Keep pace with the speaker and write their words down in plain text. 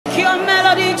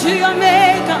to your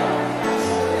maker.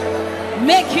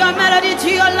 Make your melody to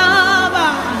your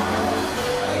lover.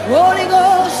 Holy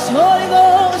Ghost, Holy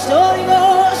Ghost, Holy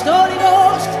Ghost, Holy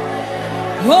Ghost.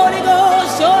 Holy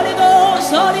Ghost, Holy Ghost,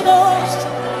 Holy Ghost.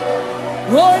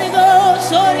 Holy Ghost,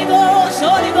 Holy Ghost,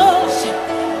 Holy Ghost.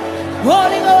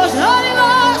 Holy Ghost, Holy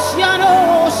Ghost, Yano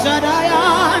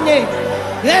Sadayane.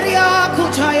 Eria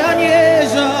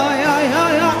Kutayanyeza,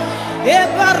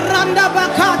 Ebaranda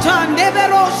Bakata,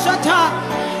 Neberosata,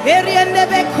 Eriende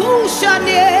Bekusha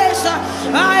Nesa,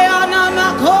 Ayana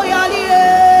Makoya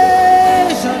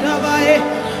Liesa, Dabae,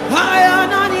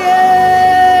 Ayana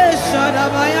Niesa,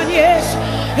 Dabayan Yes,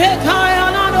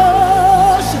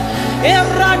 Ekayananos,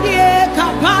 Eranie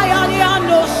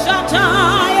Kapayaniano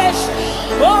Satayes.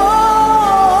 Oh,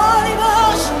 Holy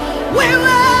Ghost, we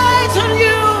wait on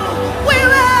you. We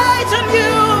wait on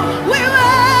you. We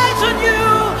wait on you.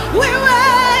 We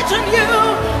wait on you.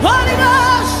 Holy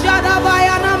Ghost,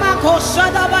 Shadabayana Makosa,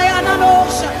 Dabayana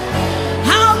Nosa.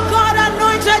 How God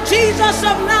anointed Jesus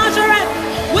of Nazareth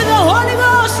with the Holy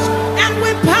Ghost and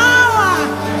with power.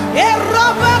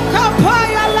 Eroba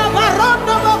Kapaya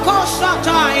Lavarondo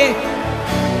Mokosatae.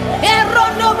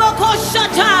 Erondo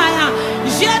Mokosataya.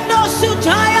 Jendo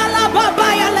Sutaya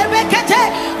Lababaya Lebekete.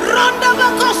 Rondo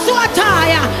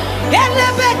Mokosuataya.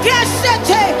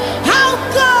 Elebekesete. How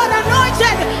God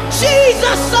anointed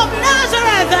Jesus of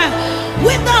Nazareth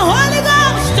with the Holy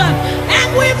Ghost and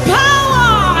with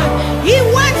power. He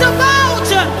went about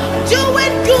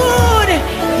doing good,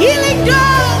 healing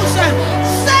those,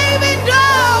 saving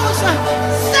those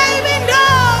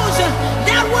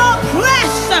that were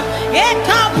oppressed.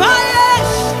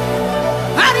 Ekapayes,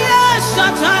 Arias,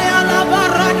 Sataya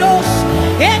Labarados,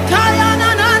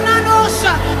 Ekayanananos.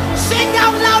 Sing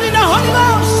out loud in the Holy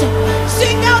Ghost.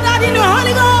 Sing out loud in the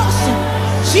Holy Ghost.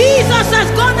 Jesus has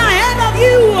gone ahead of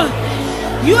you.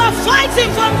 You are fighting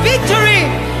for victory.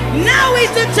 Now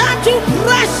is the time to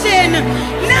press in.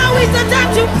 Now is the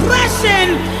time to press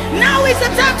in. Now is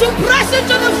the time to press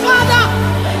into the Father.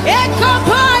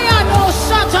 Ekapaya no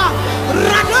sata.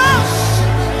 Rados.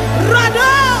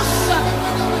 Rados.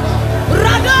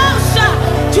 Rados.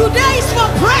 Today is for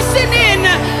pressing in.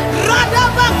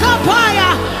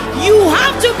 Radabakapaya. You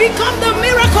have to become the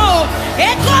miracle.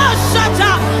 Eko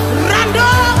sata.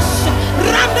 Rados.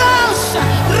 Rados.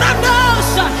 Rados.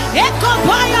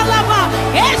 Ekapaya lava.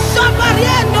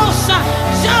 Esabariendosa.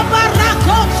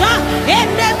 Jabarakota.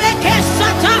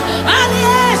 Endebekesata.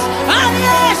 Alias.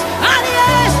 Alias.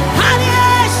 Alias.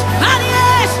 Alias.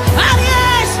 Alias.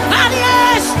 Alias.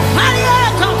 Alias.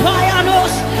 Alias.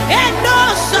 Kapayanos.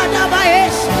 Endosa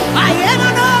dabaes.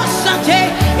 Ayenanosate.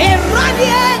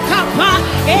 Eradie kapa.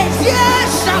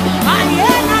 Esiesa.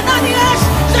 Ayenananies.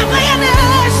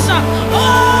 Zabayanesa.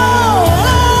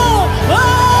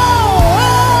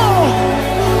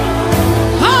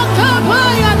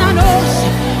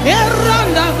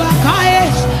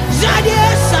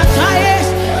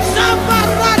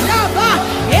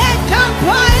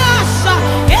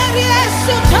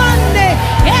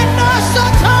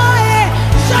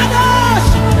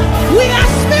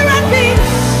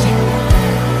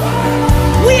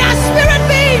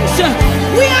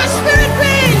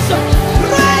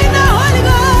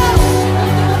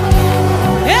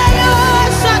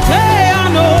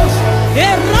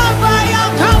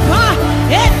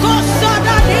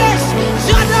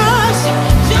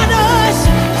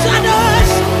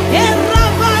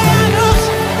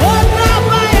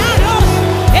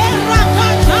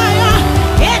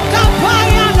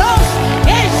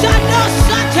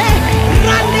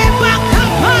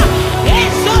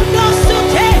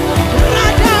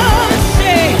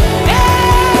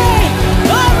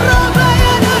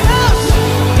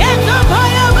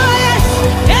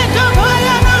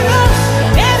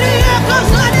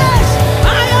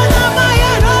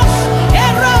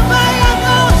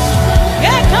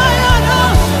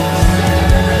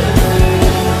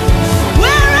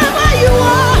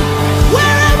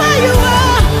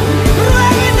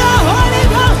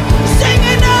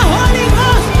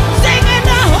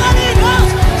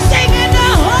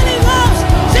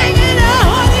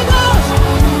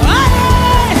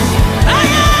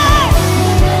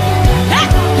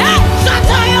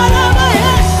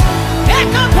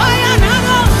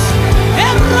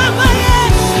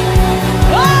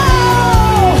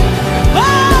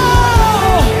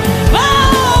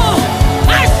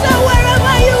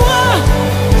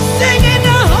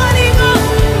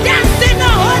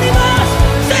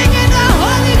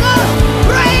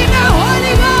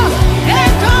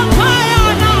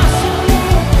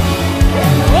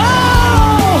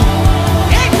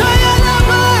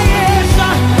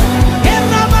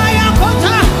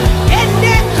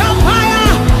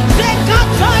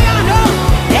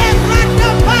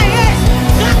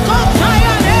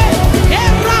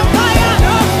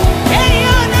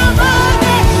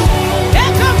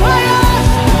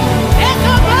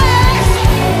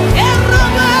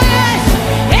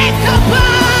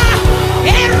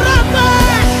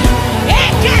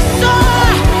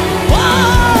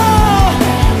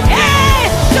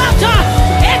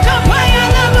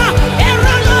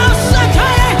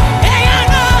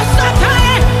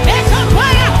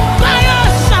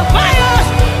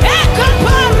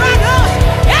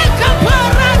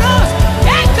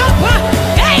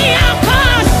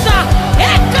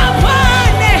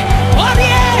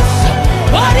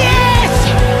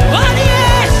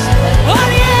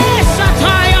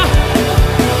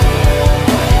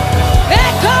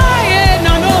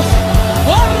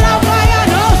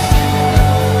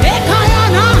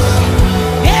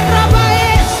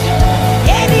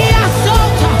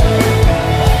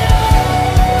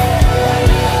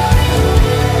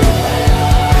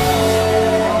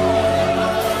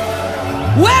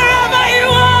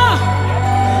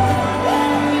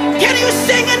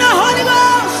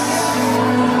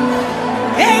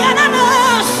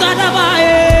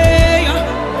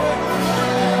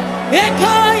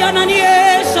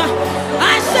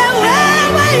 I said,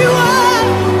 wherever you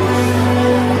are,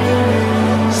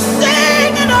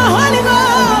 sing in the Holy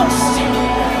Ghost.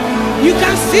 You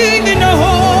can sing in the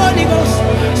Holy Ghost.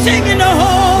 Sing in the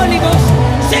Holy Ghost.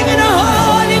 Sing in the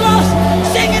Holy Ghost.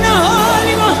 Sing in the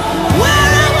Holy Ghost.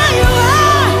 Wherever you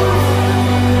are,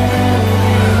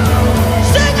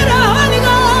 sing in the Holy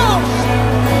Ghost.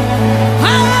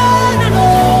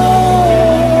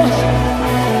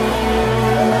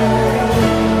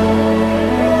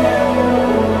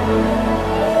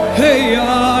 Hey,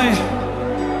 hey,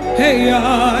 hey,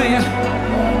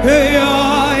 hey, hey,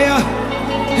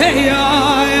 hey,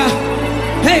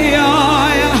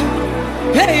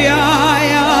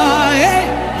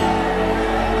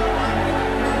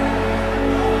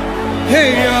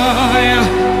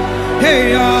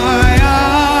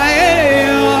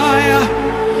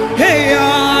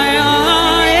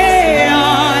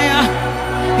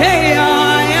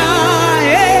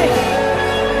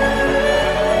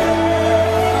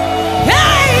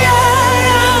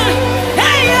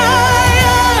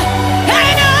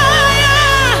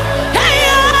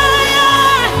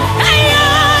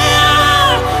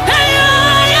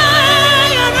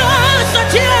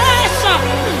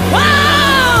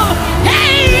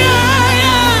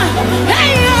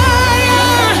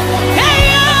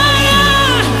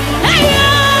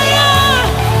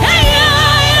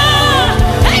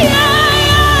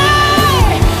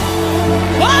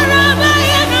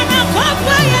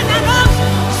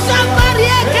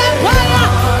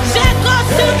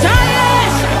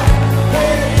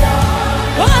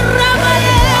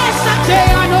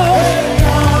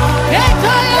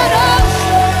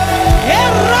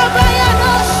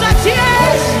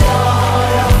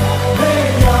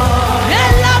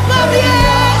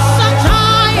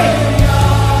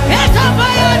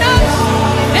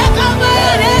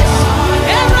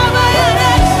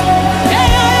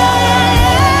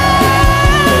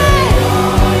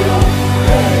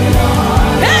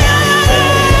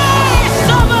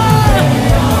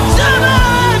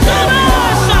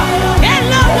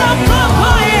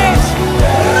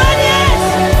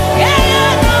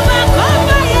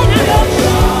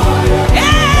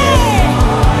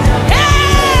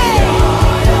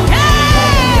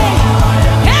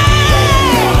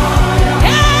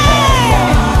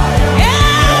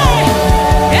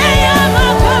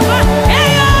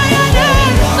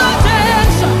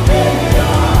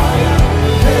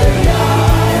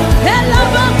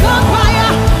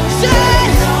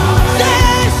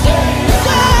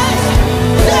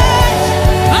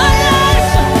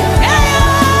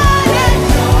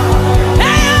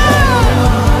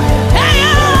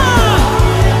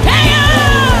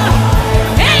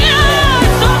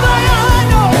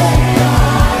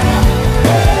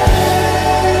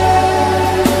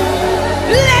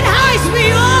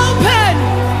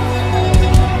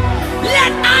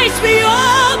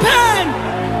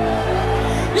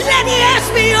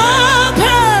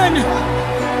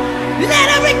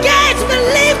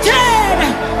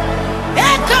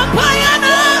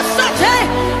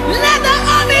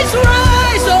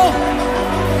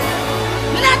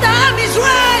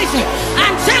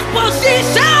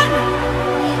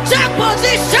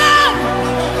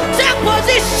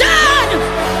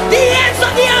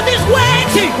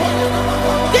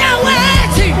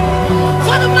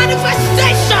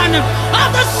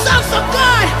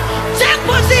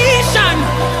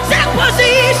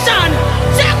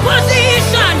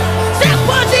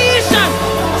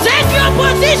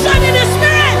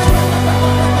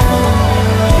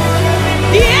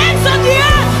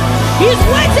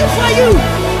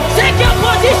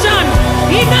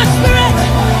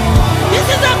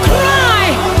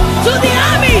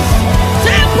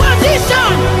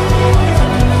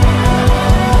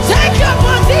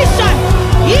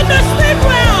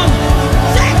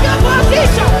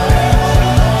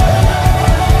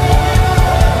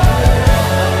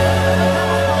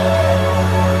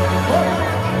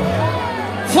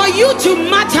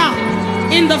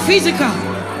 Physical,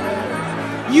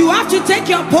 you have to take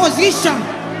your position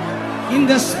in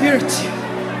the spirit.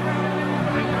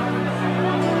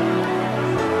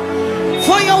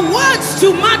 For your words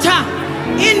to matter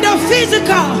in the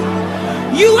physical,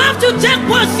 you have to take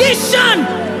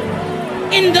position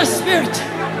in the spirit.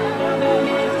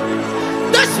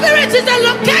 The spirit is a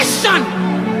location.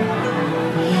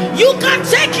 You can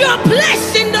take your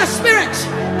place in the spirit.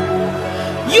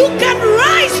 You can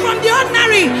rise from the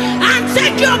ordinary and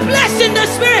take your place in the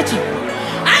spirit.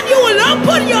 And you will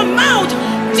open your mouth.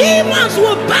 Demons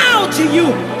will bow to you.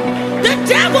 The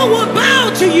devil will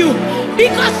bow to you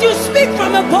because you speak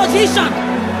from a position.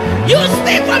 You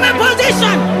speak from a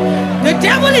position. The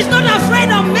devil is not afraid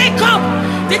of makeup.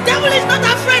 The devil is not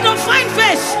afraid of fine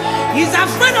face. He's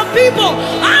afraid of people,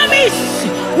 armies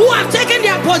who have taken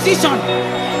their position.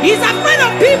 He's afraid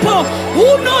of people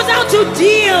who knows how to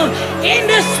deal in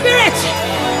the spirit.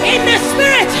 In the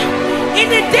spirit.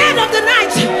 In the dead of the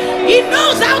night. He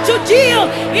knows how to deal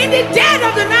in the dead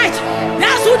of the night.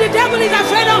 That's who the devil is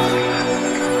afraid of.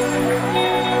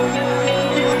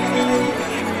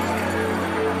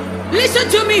 Listen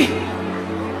to me.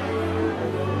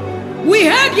 We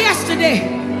heard yesterday,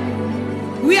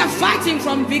 we are fighting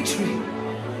from victory.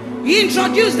 He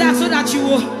introduced that so that you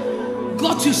will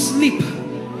go to sleep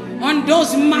on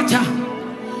those matter.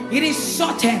 It is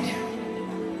sorted.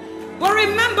 But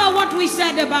remember what we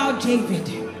said about David.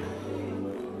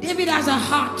 David has a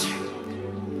heart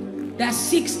that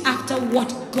seeks after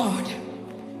what God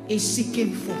is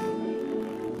seeking for.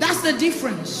 That's the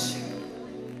difference.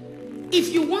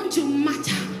 If you want to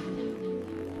matter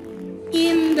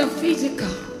in the physical,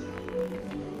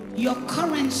 your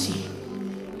currency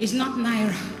is not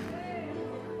naira.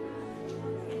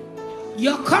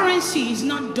 Your currency is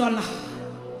not dollar.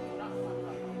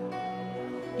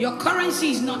 Your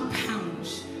currency is not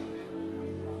pounds.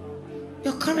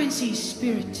 Your currency is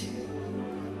spirit.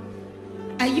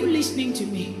 Are you listening to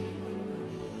me?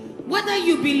 Whether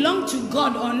you belong to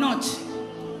God or not,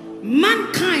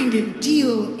 mankind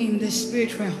deal in the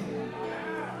spirit realm.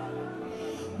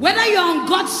 Whether you're on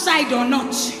God's side or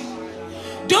not,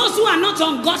 those who are not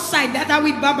on God's side, that are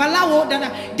with Babalawo,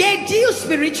 they deal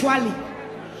spiritually.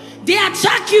 They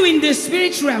attack you in the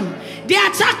spirit realm. They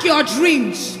attack your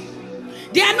dreams.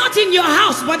 They are not in your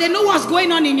house, but they know what's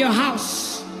going on in your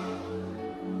house.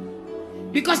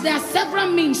 Because there are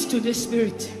several means to the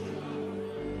spirit.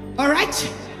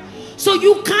 Alright? So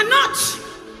you cannot.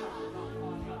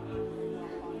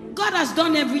 God has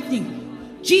done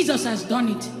everything. Jesus has done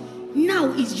it. Now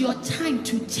is your time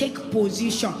to take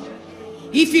position.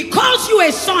 If he calls you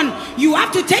a son, you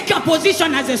have to take your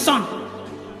position as a son.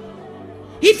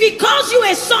 If he calls you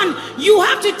a son, you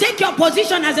have to take your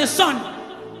position as a son.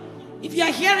 If you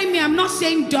are hearing me, I'm not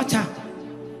saying daughter.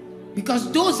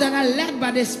 Because those that are led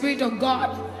by the Spirit of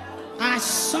God are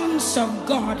sons of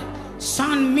God.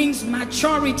 Son means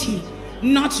maturity,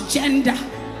 not gender.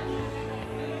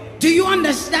 Do you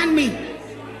understand me?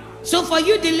 So for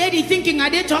you, the lady thinking,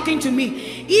 are they talking to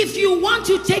me? If you want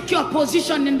to take your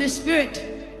position in the spirit,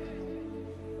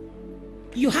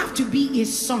 you have to be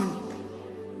his son.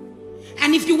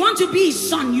 And if you want to be his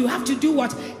son, you have to do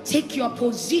what? Take your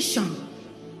position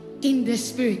in the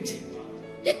spirit.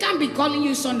 They can't be calling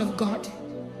you son of God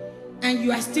and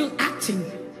you are still acting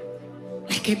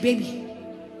like a baby,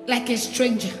 like a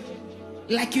stranger,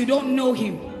 like you don't know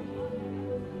him.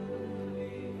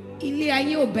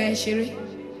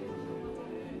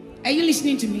 Are you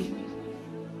listening to me?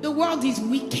 The world is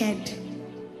wicked.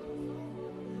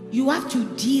 You have to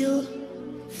deal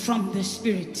from the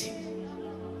spirit.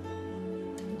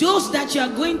 Those that you are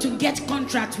going to get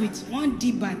contract with, one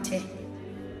debate.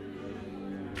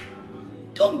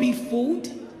 Don't be fooled.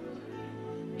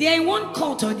 They are in one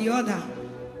cult or the other.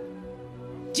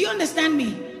 Do you understand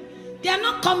me? They are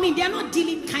not coming, they are not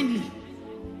dealing kindly.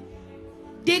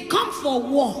 They come for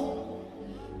war.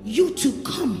 You to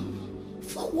come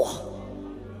for war.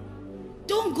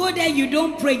 Don't go there, you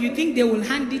don't pray, you think they will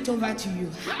hand it over to you.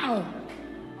 How?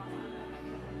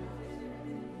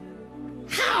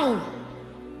 How?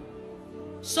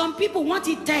 Some people want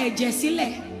it tied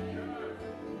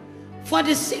for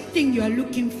the same thing you are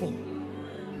looking for.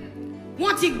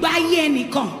 Want it by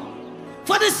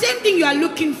for the same thing you are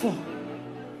looking for.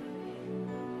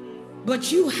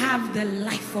 But you have the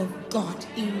life of God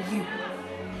in you.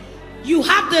 You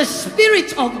have the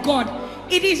Spirit of God.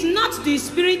 It is not the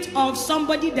spirit of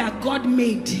somebody that God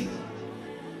made.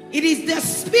 It is the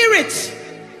Spirit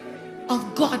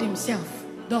of God himself,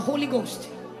 the Holy Ghost.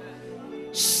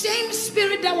 Same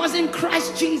Spirit that was in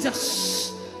Christ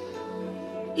Jesus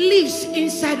lives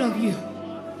inside of you.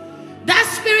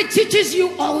 That Spirit teaches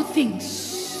you all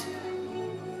things.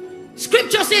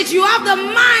 Scripture says you have the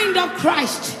mind of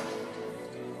Christ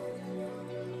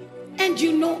and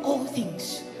you know all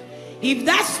things. If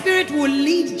that Spirit will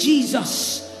lead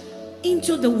Jesus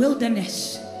into the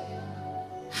wilderness,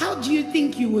 how do you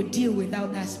think you would deal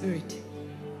without that Spirit?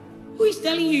 Who is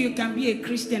telling you you can be a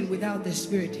Christian without the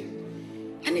Spirit?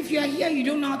 And if you are here, you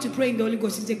don't know how to pray in the Holy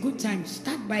Ghost, it's a good time.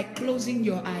 Start by closing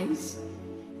your eyes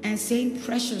and saying,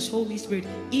 precious Holy Spirit,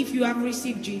 if you have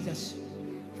received Jesus,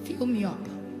 fill me up.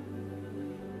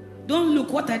 Don't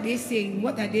look, what are they saying?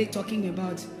 What are they talking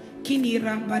about? Kini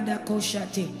Rambada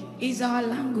Koshate is our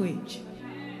language.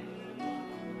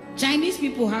 Chinese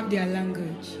people have their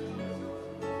language.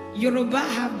 Yoruba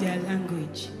have their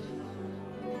language.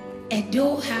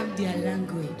 Edo have their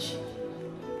language.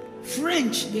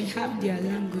 French, they have their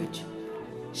language.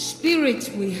 Spirit,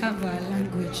 we have our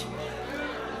language.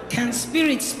 Can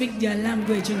spirits speak their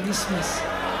language in this place?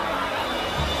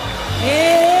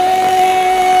 Hey!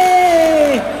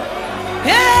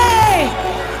 Hey!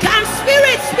 Can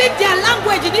spirits speak their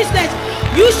language in this place?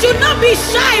 You should not be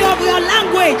shy of your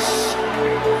language.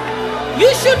 You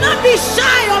should not be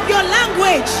shy of your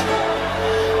language.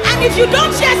 And if you don't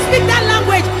yet speak that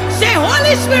language, say,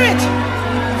 Holy Spirit,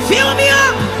 fill me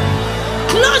up.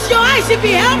 Close your eyes if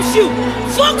he helps you.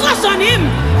 Focus on him.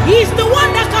 He's the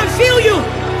one that can fill you.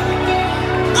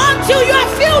 Until you are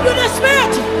filled with the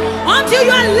Spirit, until you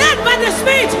are led by the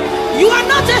Spirit, you are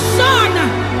not a son.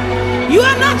 You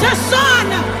are not a son.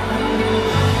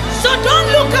 So don't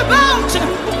look about.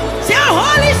 Say,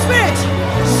 Holy Spirit,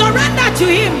 surrender to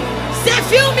him. Say,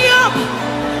 fill me up.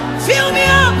 Fill me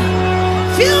up.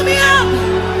 Fill me up.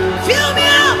 Fill me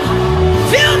up.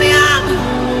 Fill me up.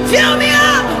 Fill me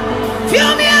up.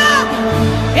 Fill me up.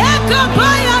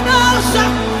 Ekabayanosa.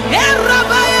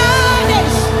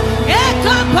 Erabayades.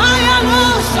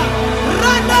 Ekabayanosa.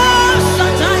 Ranosa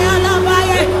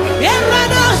tayalabaye.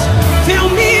 Erados. Fill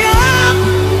me up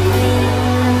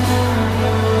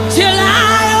till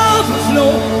I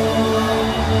overflow.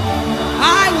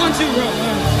 I want to run.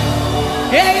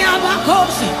 Hey,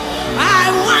 Abakosi. I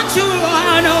want to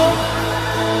run.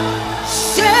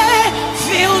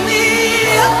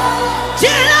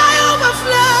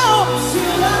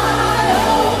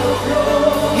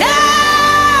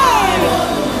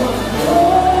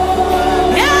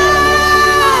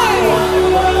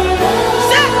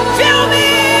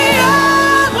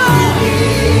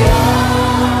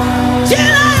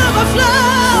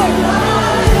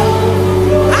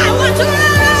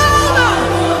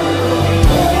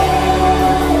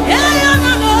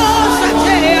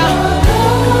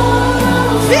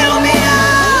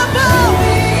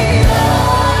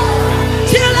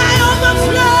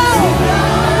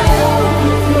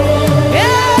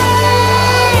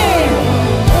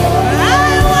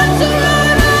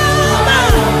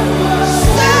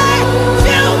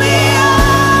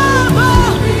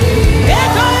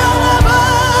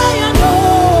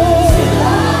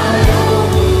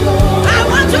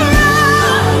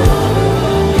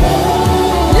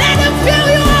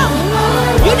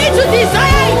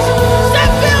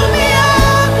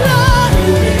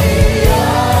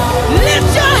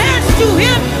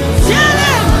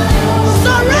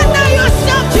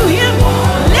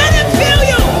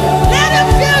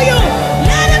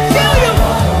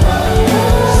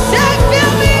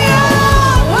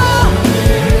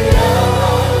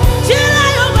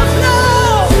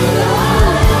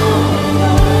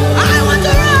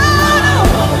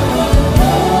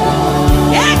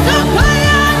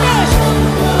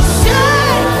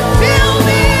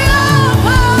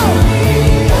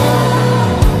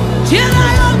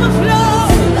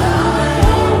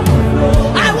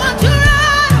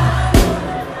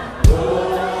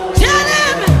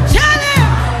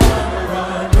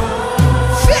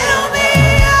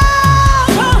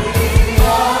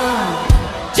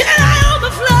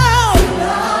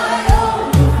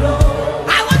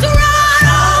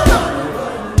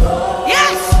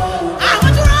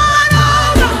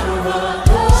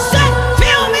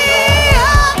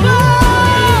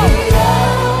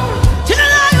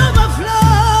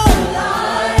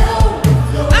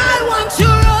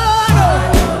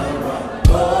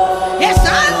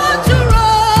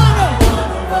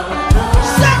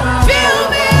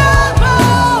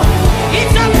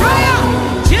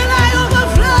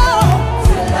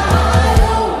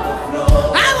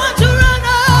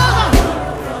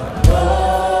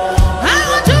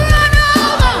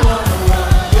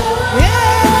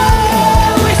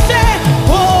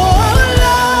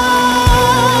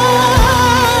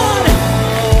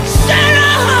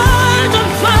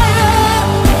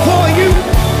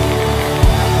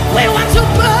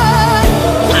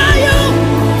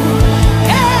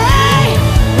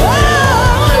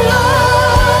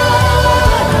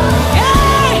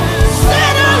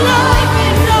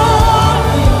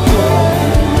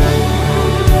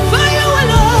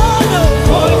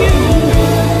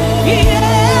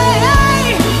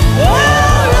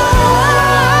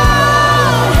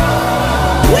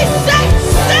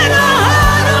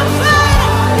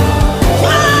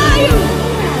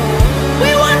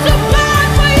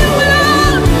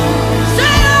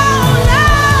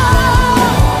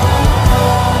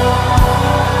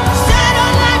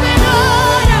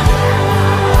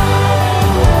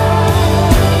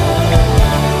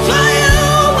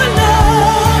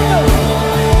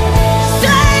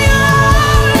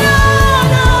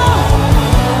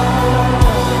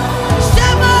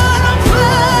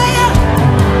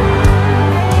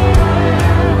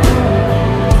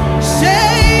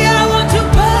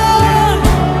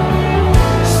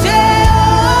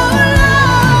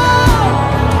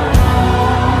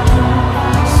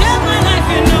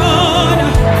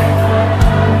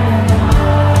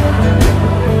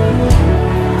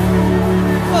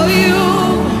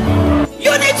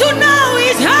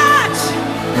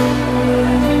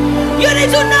 You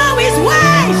need to know his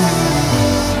ways.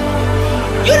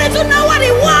 You need to know what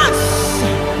he wants.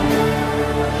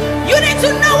 You need to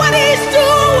know what he is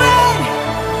doing.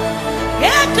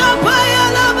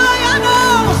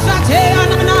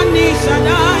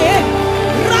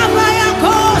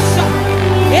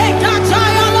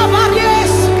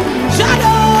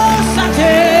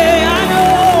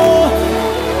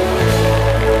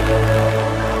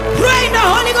 Pray in the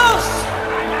Holy Ghost.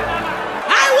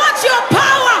 I want your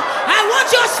power. I want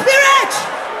your spirit.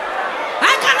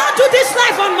 I cannot do this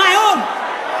life on my own.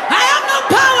 I have no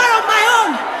power of my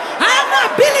own. I have no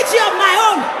ability of my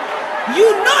own. You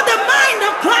know the mind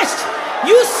of Christ.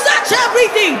 You search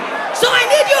everything. So I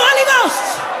need you, Holy Ghost.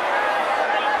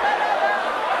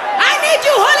 I need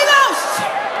you, Holy Ghost.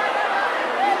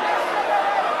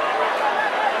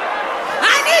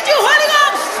 I need you, Holy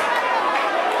Ghost.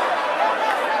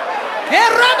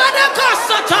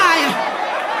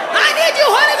 I need you,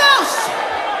 Holy Ghost.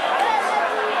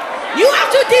 You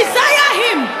have to desire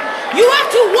him. You have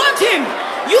to want him.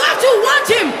 You have to want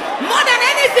him more than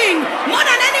anything, more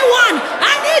than anyone.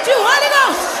 I need you, Holy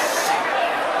Ghost.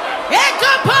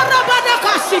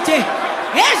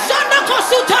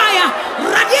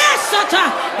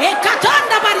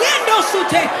 Ekatanda bariendo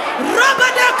sute,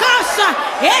 rabada casa,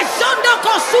 ezondo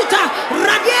kosuta,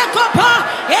 radieko pa,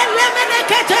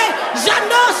 elemenekete,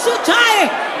 jando sutae.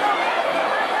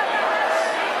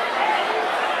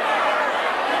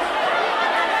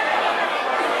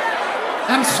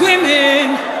 I'm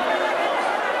swimming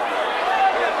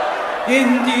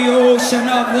in the ocean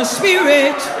of the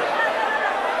Spirit.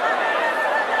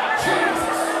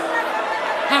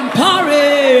 I'm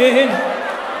pouring,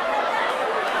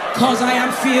 'cause I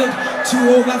am filled to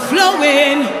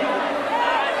overflowing.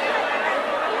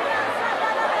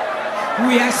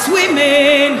 We are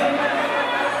swimming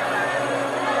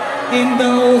in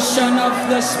the ocean of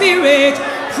the Spirit.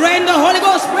 Pray in the Holy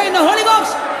Ghost, pray in the Holy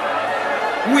Ghost.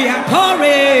 We are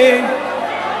pouring,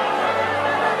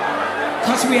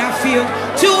 'cause we are filled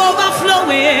to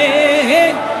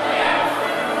overflowing.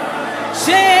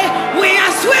 Say, we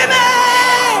are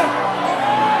swimming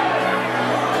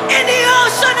in the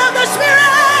ocean of the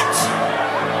Spirit.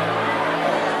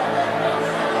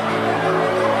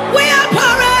 We are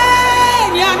pouring,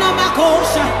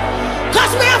 Yanamakosha,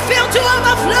 'cause we are filled to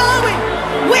overflowing.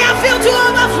 We are filled to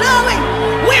overflowing.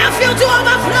 We are filled to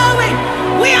overflowing.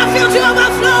 We are filled to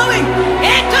overflowing.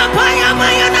 Ekapaya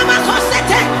mayana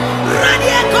makosete,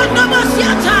 radieko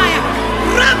nomosiataya,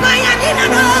 rabayanina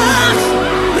nos,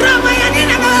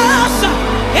 rabayanina nos,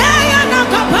 eyana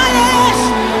kapayes,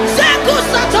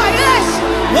 zekusatayes,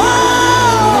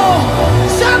 oh,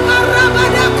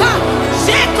 zamarabadaka,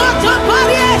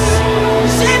 zekotoparies,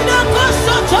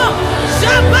 zendokosoto,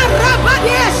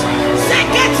 zabarabadies,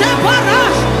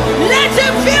 zeketaparas. Let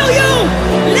him feel you.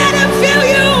 Let him feel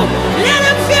you. Let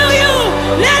him feel you.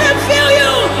 Let him feel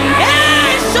you.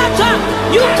 Hey, Satan,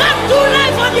 you can't do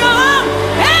life on your own.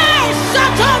 Hey,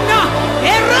 Satan,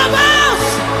 Erobos.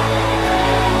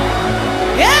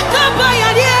 Ekabaya,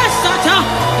 yes, Satan.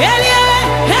 Elie,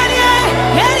 Elie,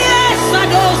 Elie.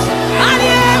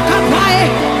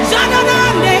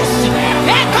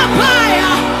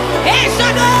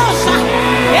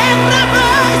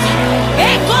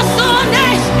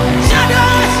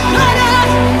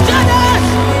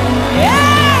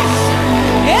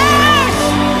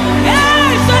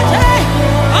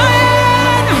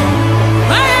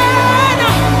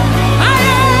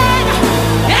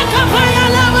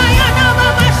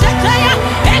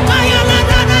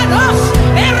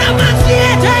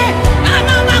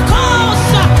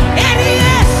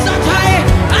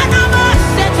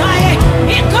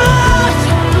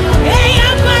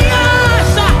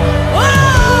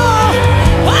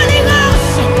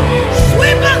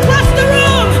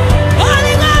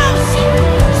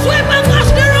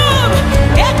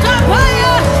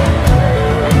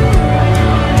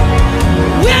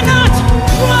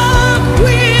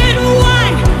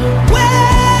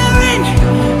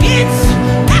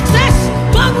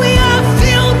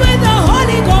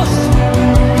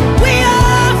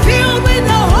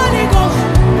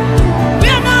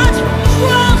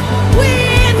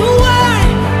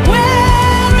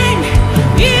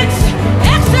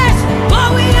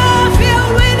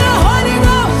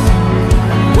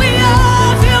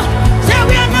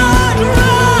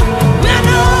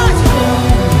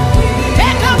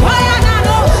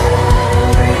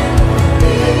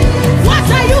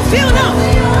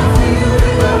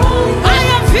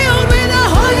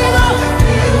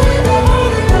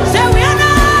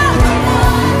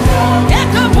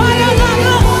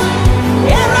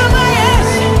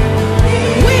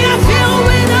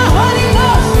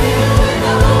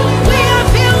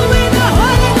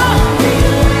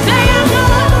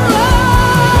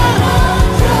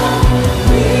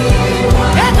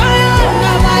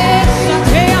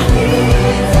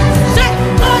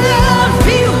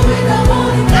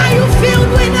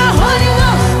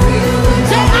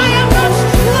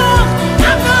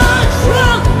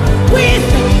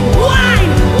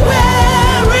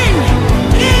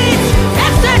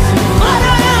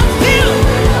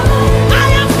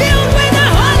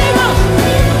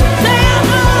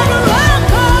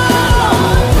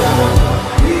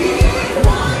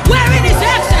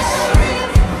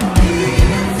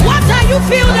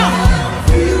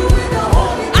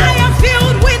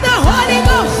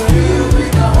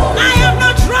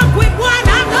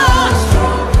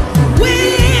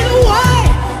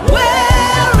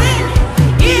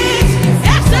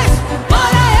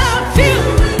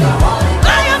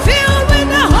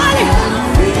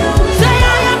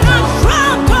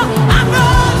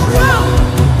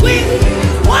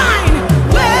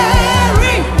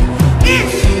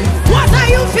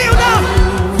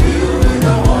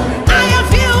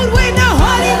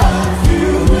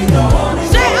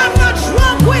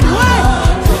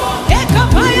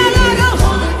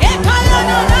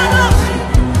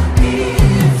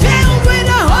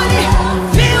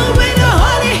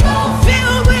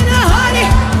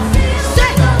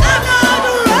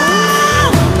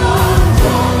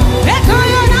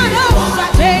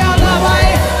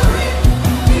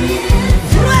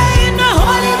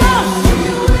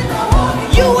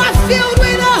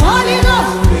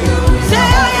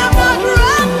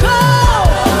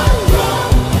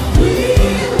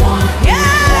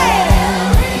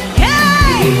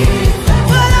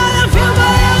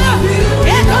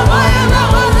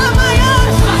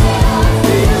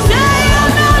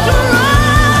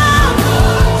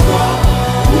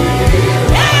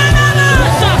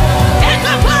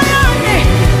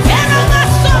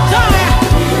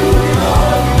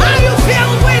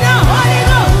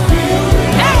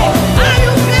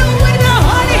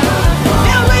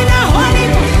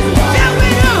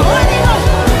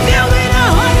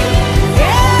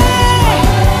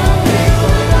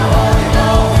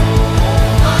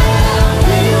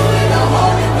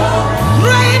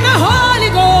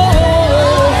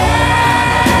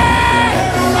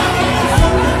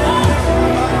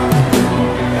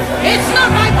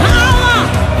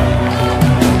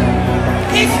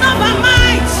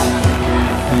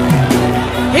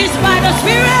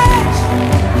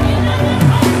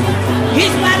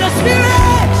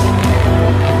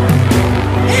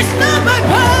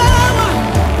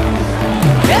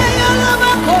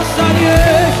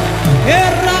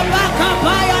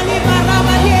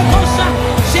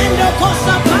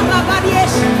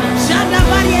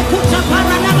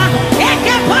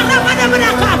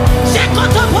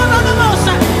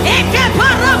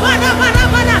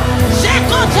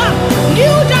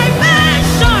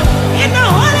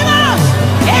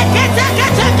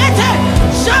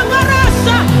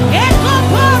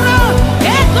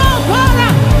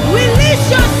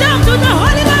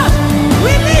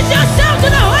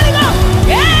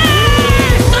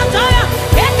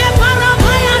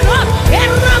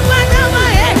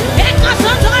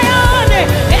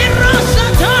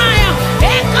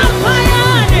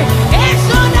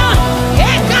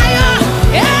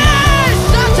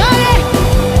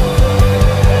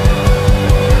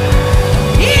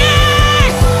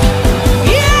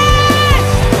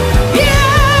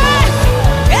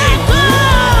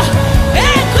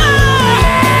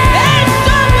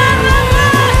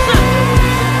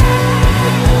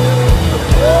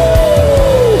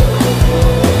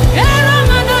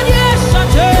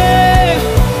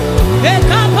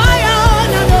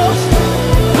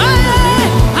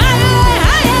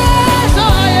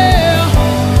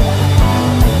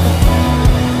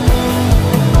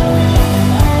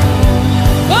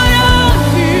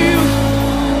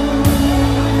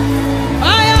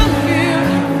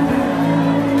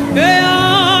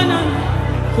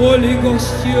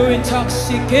 Ghost, you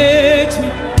intoxicate me.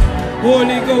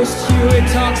 Holy Ghost, you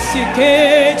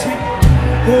intoxicate me.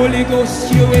 Holy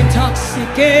Ghost, you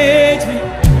intoxicate me.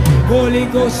 Holy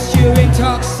Ghost, you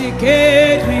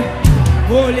intoxicate me.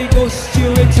 Holy Ghost, you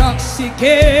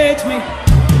intoxicate me.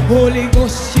 Holy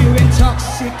Ghost, you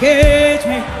intoxicate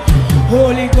me.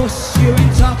 Holy Ghost, you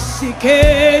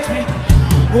intoxicate me.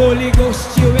 Holy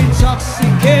Ghost, you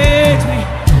intoxicate me.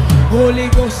 Holy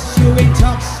Ghost, you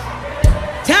intoxicate.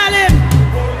 Tell him.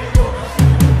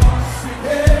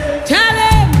 Tell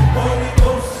him.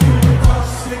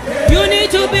 You need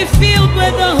to be filled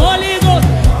with the Holy Ghost.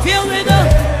 Filled with the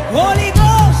Holy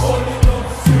Ghost. Holy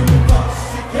Ghost.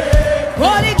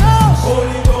 Holy Ghost.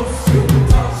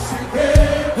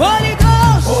 Holy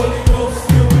Ghost.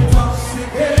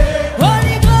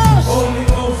 Holy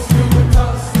Ghost.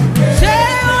 Say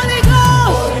Holy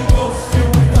Ghost.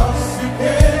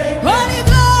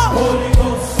 Holy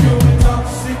Ghost.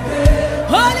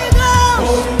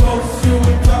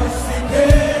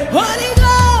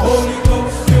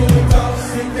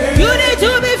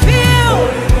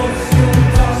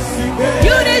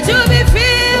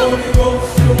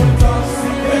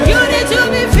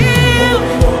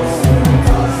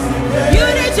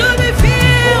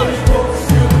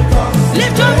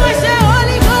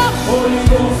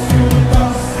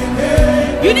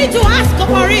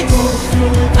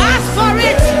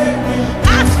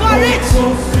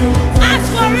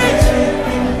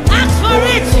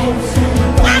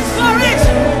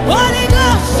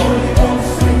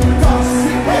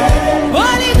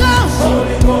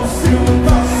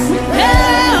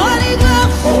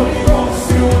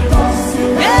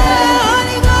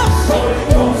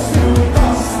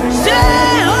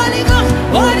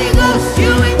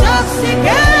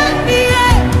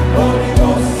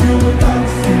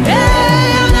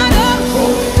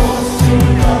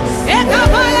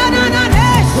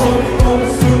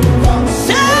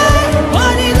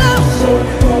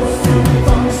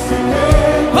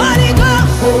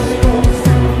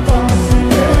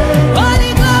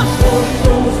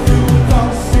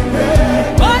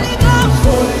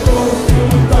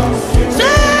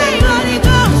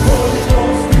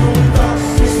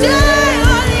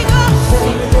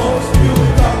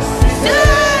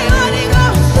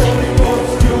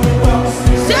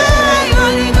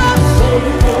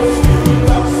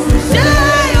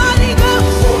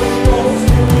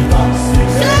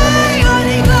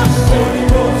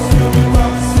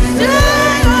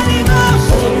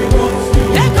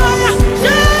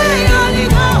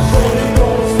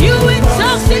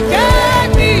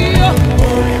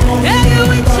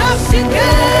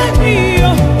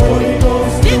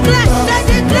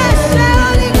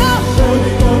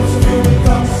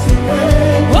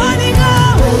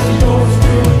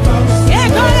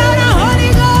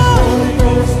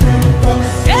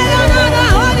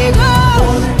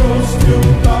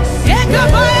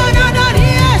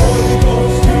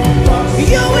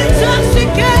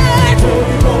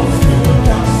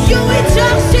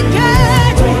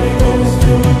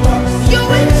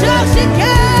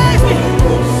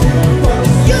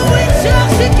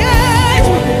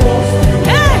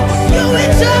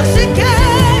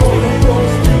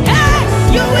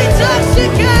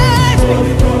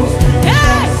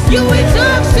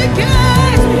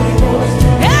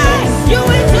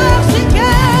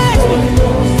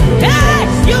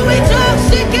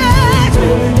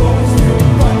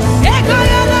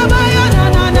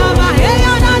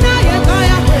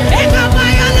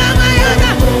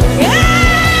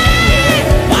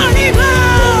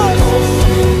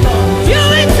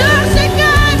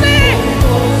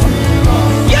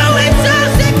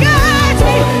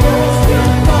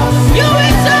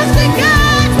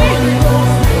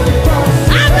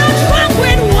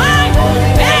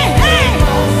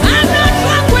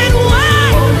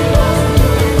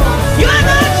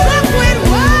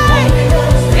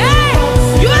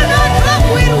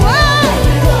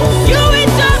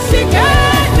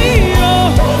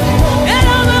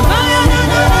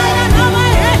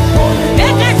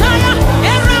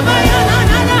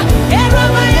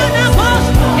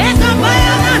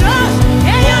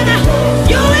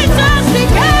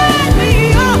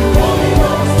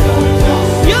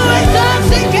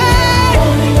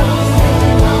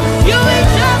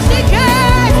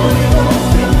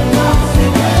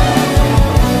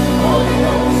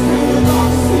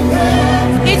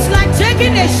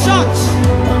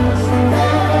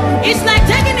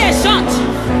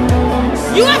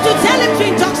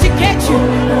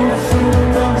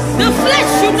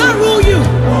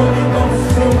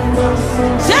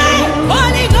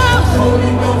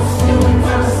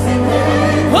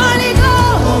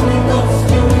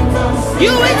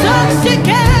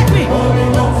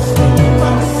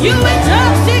 You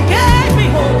intoxicate me.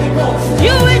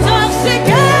 You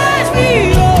intoxicate me.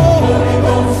 Oh.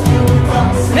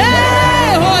 Hey,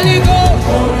 Holy Ghost.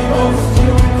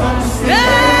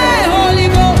 Hey, Holy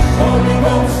Ghost.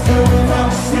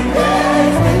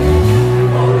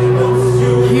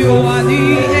 You are the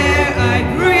air I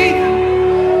breathe.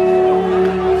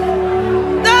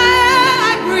 The air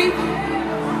I breathe.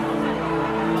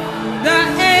 The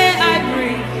air I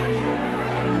breathe.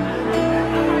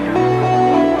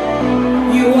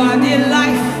 You are the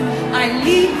life I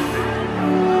live.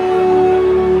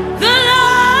 The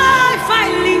life I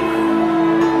live.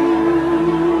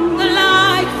 The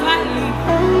life I live.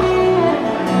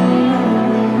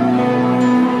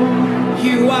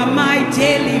 You are my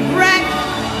daily bread.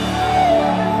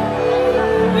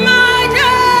 My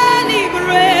daily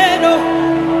bread. Oh,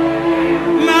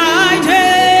 my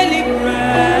daily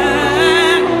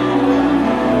bread.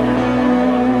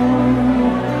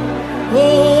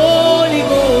 Holy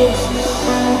Ghost.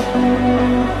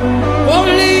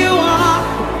 Only you are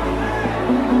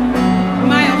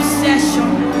my obsession.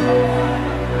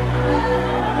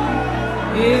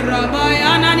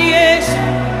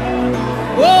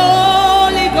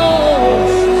 Holy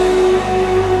Ghost.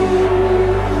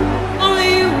 Only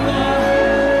you are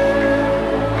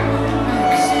my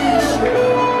obsession.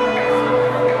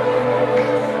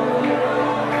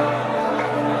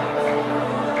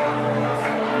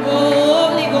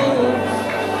 Holy Ghost.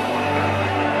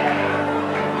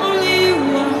 Only you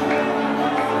are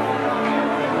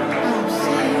my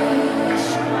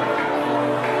obsession.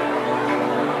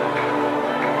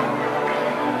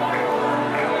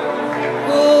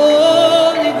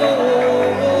 Holy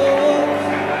Ghost.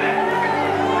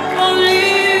 Only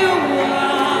you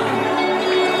are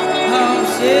my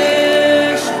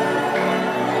obsession.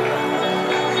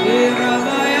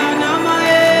 Irabayana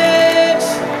maes.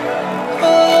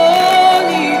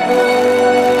 Holy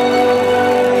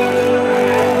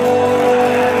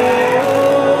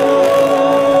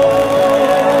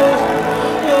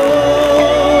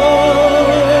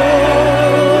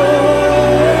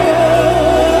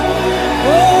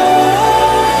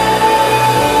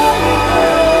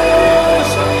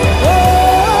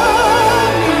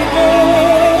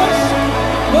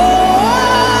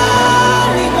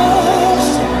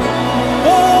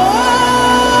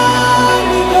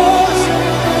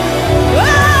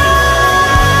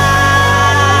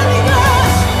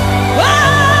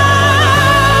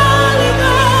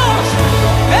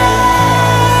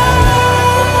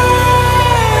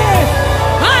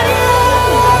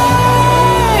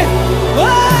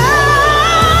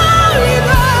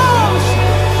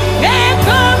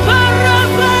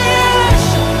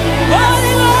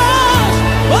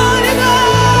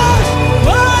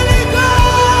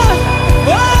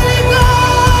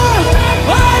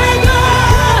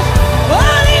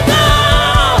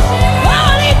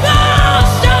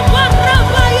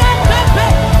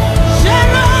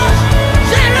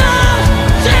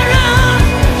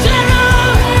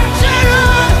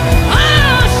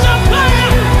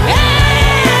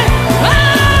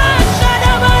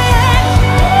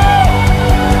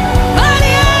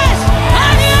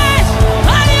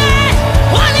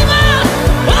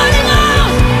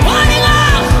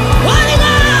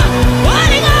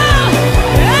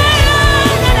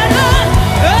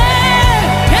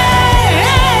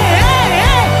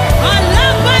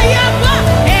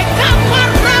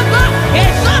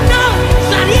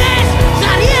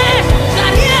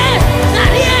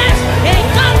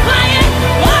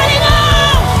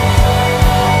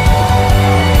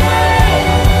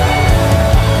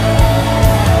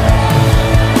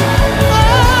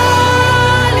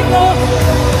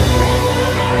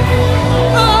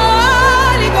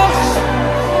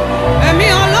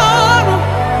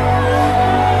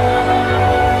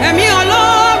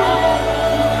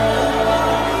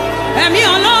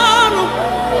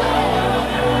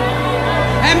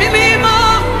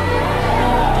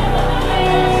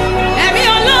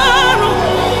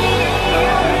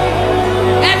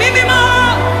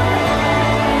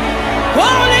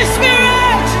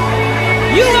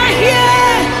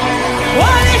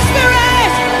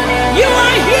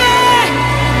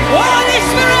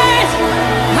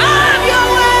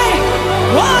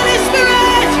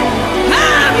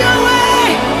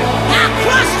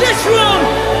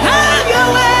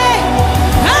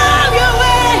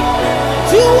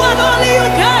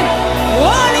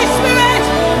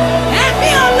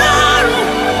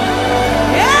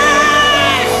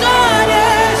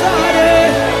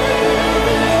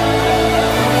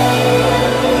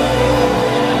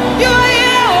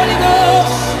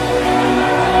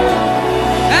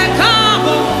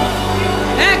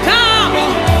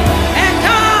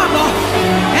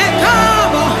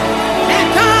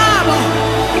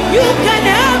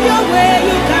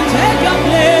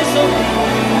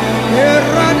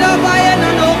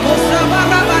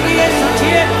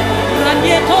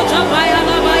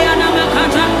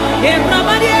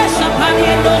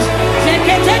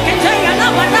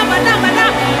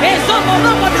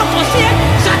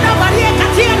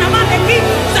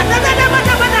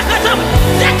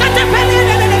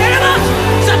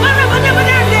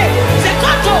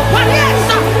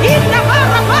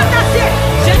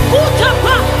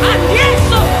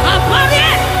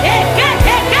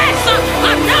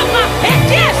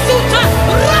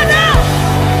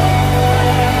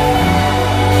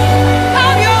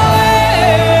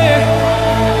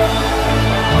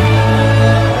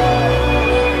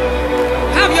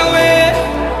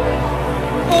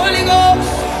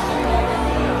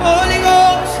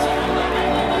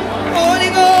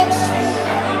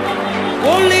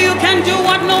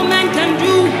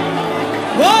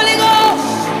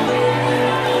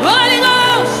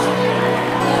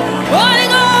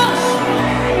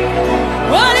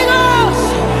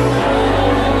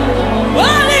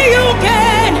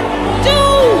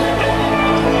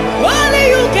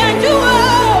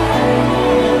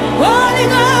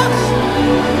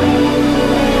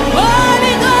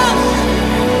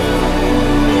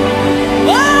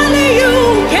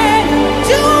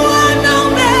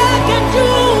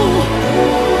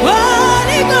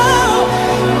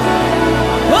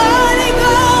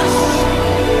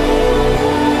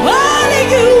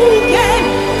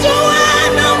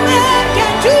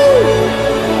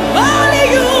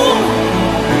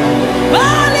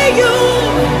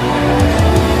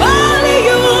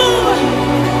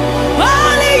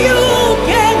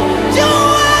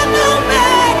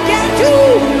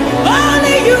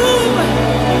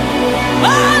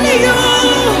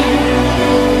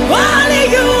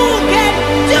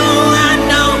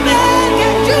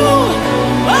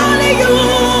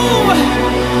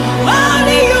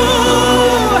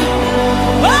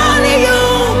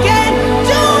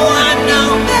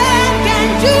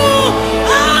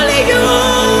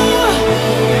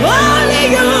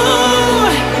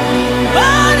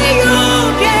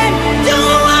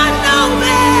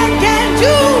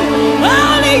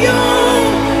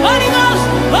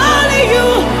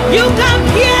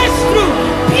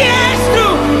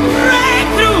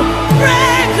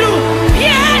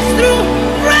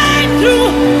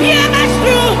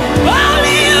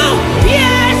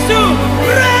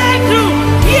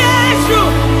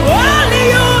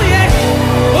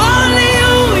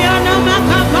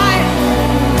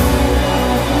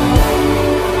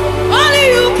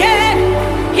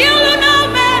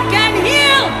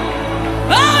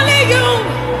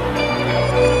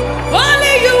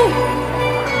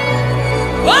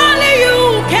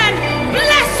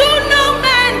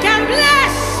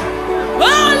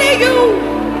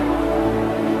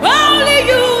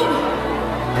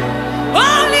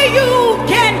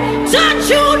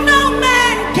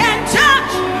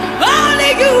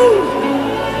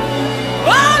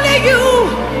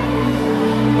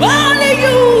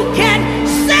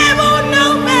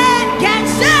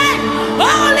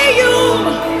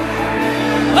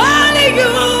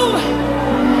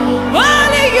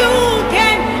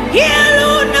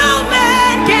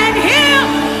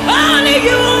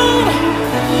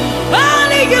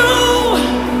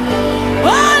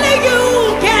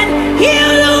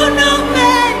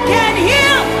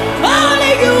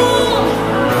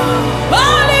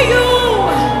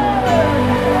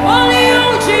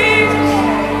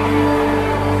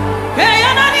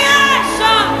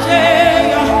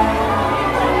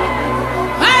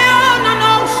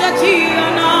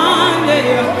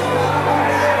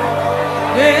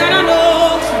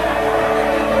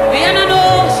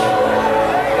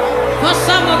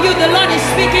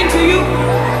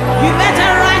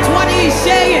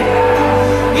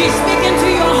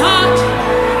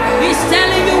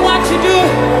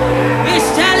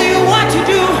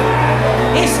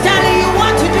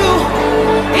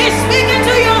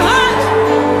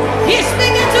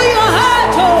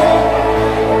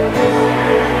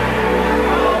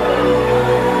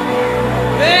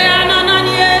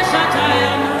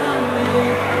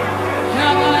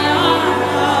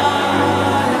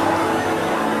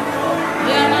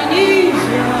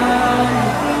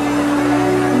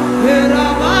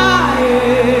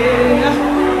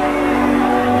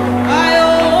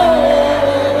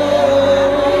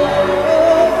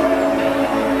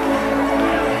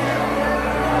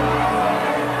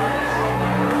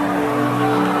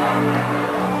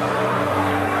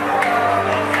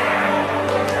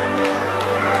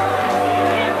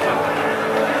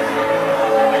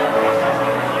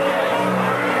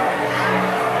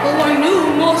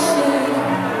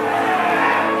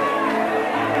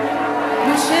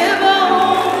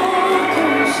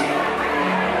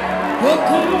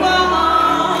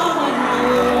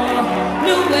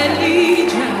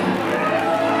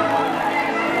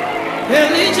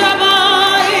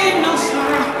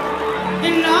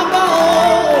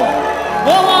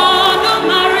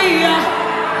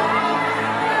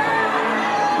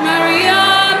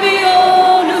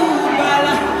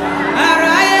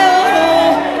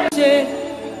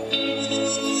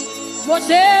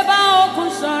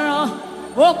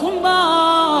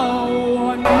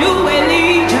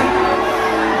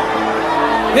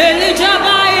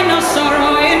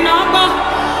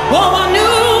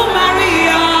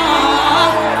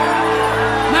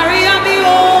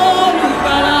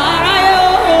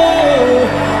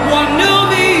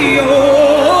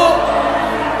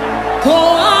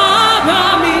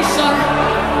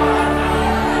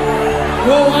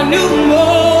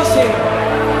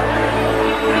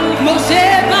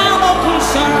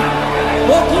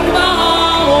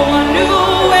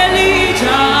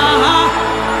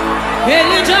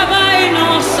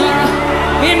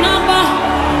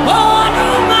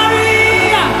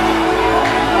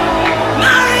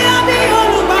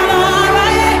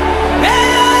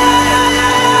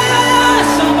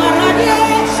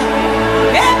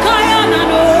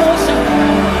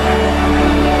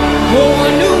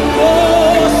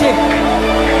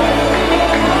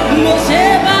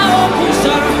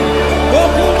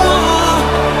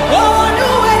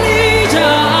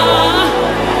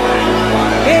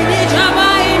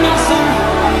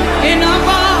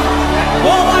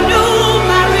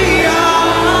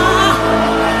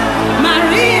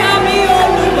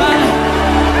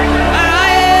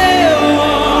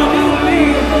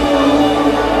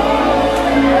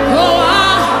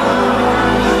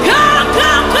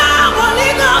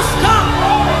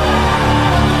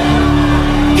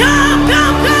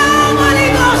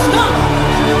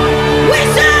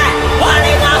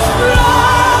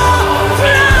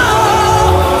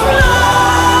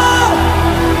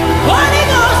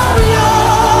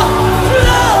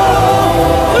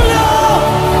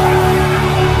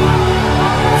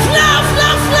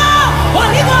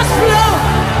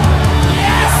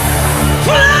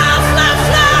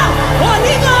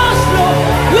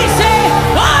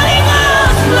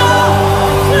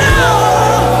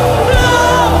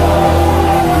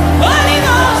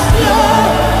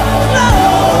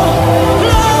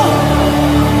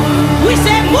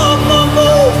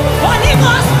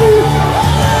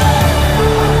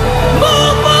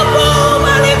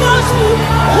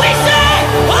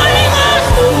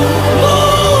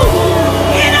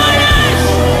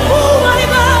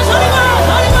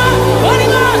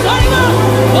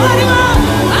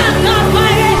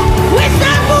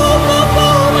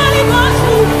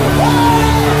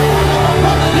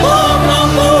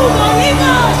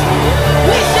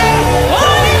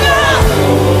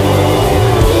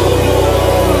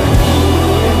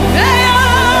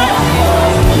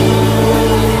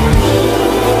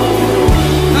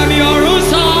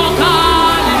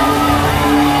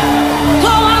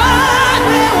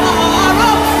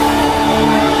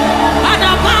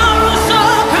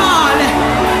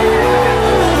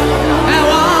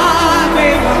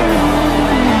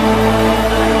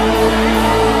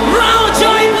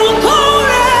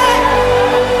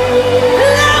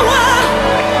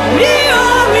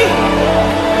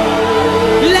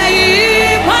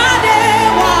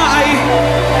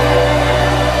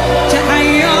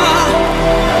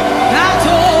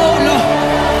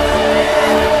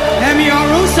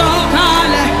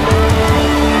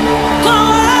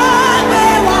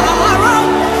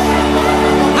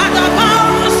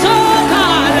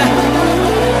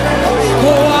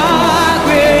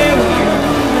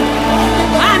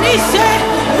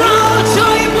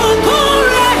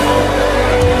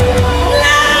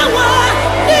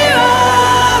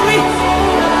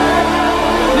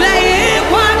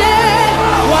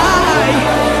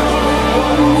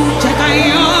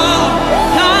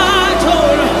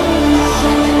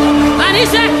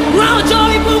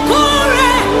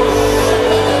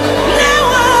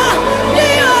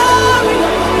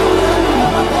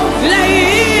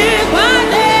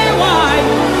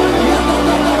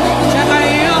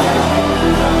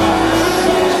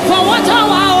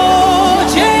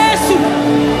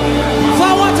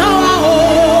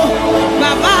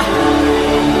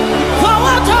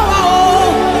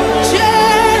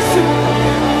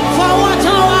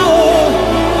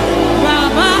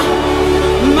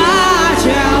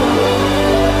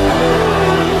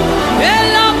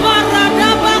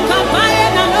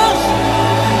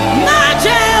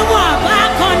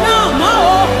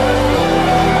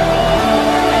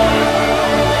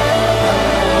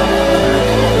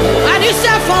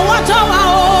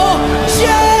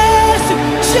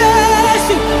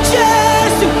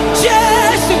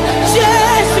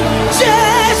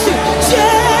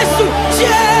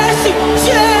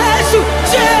Jesus,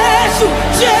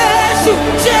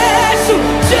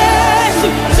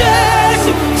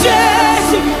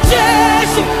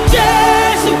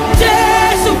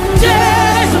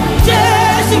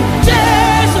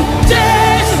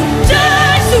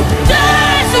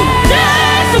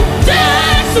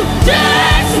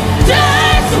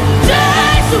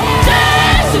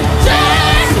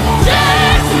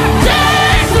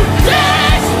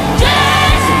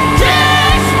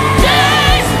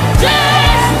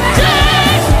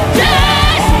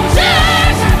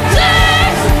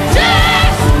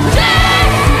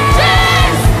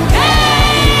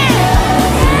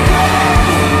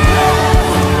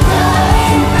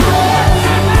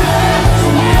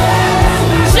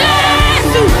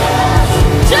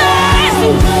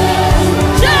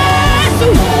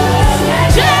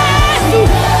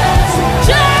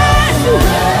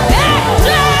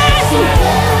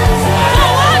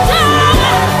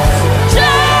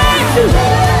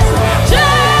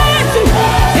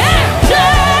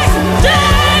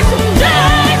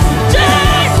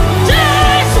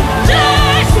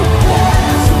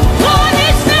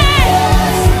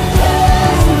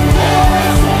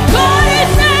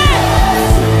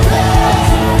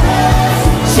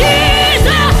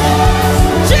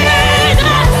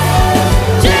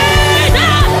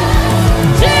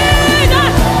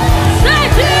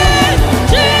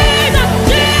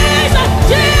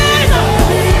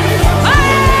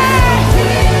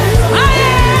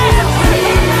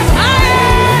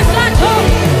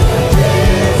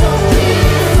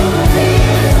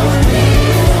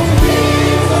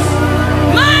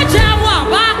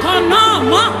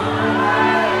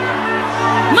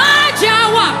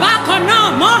 no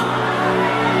more.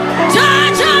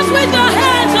 Touch us with your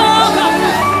hands, oh God.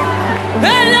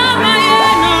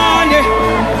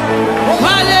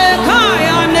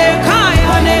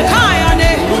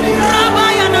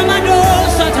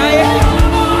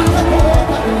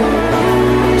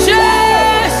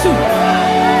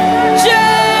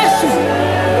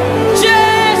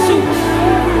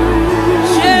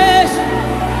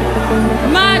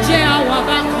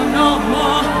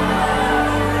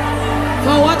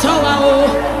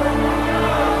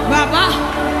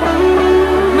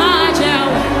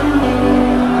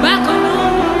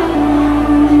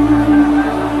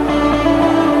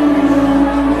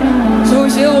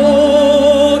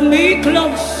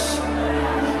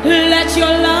 Let your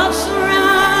love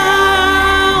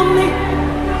surround me.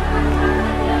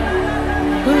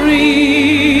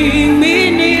 Bring me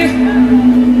near.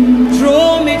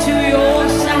 Draw me to your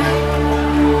side.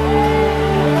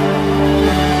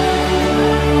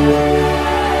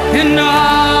 And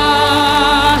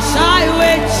as I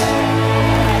wait,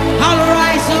 I'll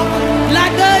rise up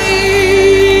like the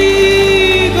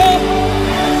eagle,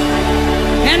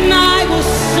 and I will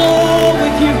soar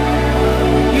with you.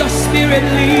 Your spirit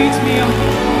leads me on,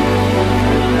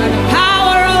 and the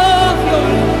power of your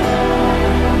love.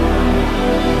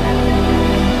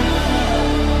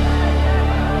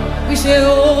 We say,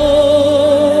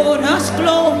 hold us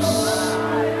close.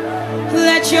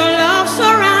 Let your love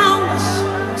surround us,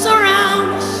 surround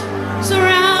us,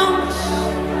 surround us.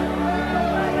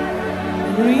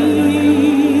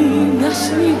 Bring us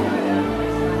near,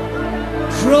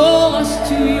 draw us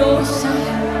to your side.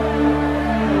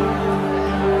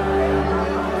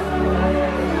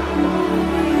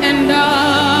 And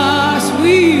as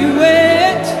we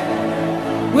wait,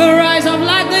 we'll rise up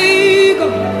like the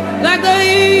eagle,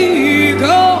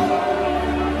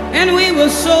 and we will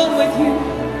soar with you.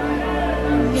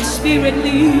 Your spirit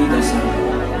lead us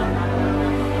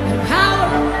in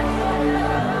power.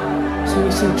 So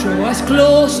we say, draw us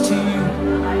close to you.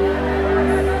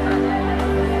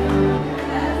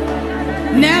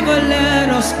 Never let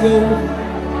us go.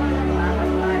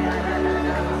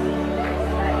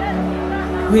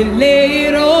 We lay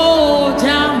it all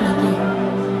down again.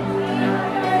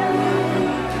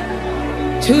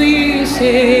 Till you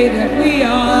say that we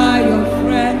are your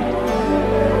friend.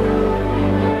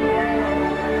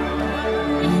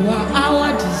 You are our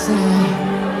desire.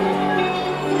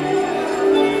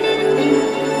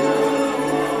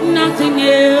 Nothing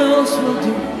else will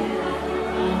do.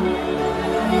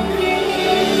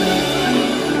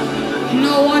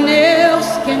 No one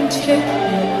else can take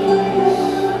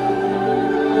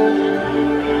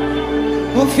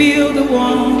or feel the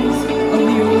warmth of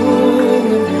your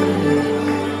embrace.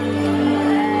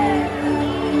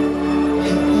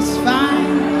 Help us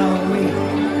find our way.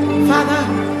 Father,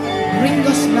 bring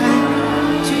us back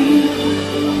to you.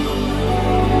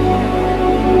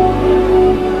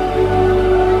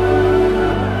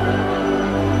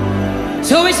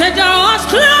 So we said, draw us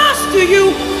close to you.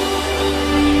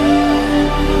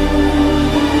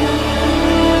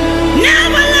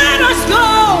 Never let us go.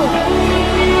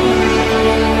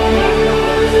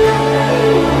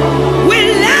 We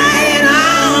lay it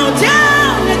all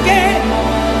down again.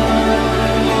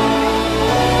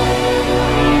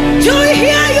 To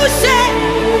hear you say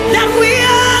that we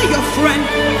are your friend.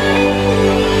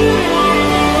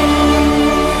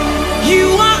 You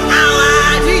are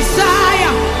our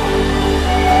desire.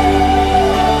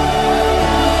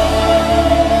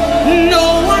 No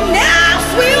one else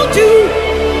will do.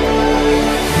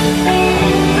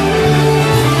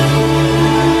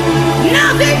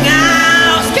 Nothing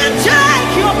else can take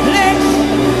your place.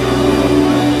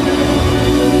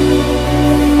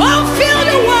 Oh, feel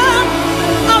the warmth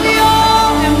of your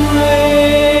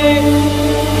embrace.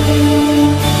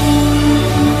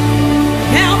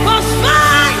 Help us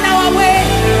find our way.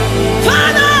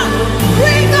 Father,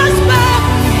 bring us back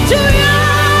to you.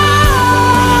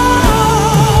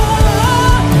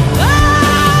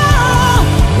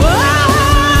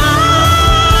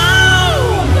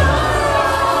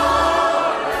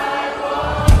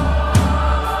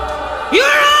 You're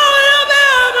all I've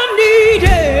ever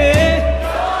needed.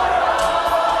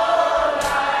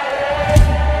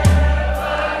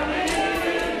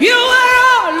 You are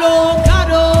all, oh God,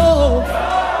 oh.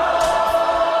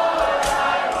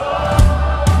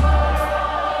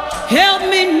 Help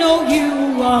me know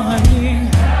you are near.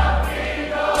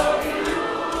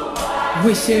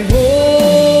 We say, oh,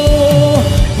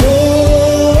 oh,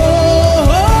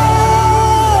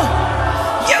 oh.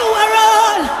 You are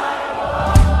all.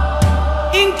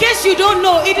 In case you don't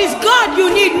know, it is God you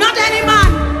need, not any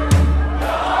man.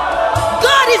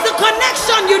 God is the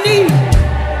connection you need.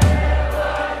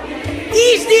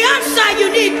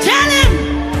 need, tell him.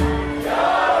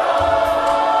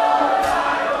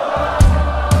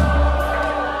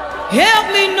 Help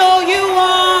me know you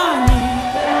are me.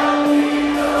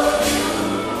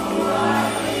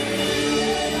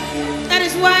 That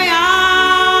is why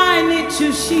I need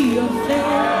to see your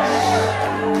face.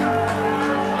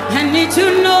 I need to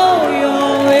know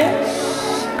your ways.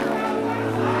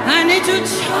 I need to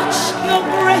touch your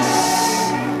grace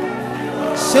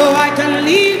so I can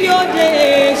live your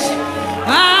days.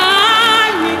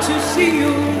 I need to see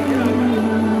you.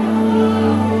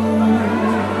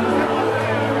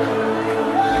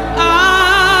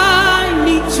 I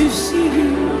need to see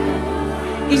you.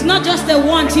 It's not just a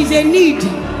want, it's a need.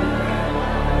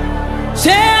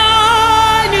 Say,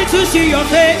 I need to see your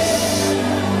face.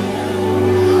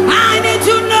 I need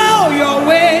to know your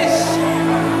ways.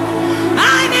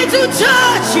 I need to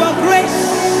touch your grace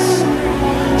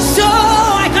so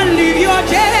I can live your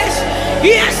days.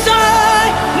 Yes, I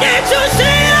need to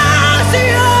see you, see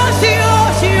you, see you,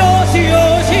 see you, see you,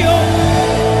 see you.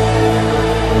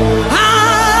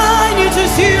 I need to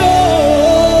see you.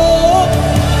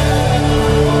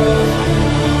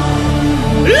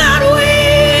 Lord, we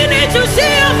need to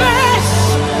see your face.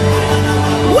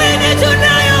 We need to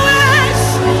know your ways.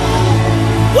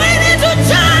 We need to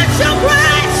touch your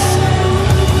grace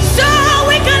so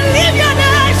we can live your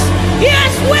days.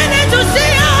 Yes, we need to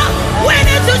see you. We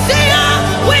need to see you.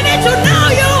 We need to know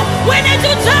you. We need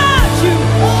to touch you.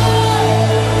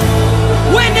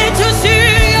 We need to see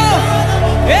you.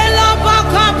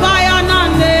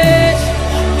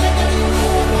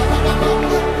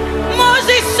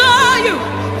 Moses saw you.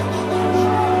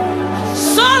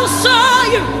 Saul saw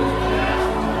you.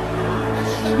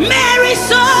 Mary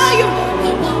saw you.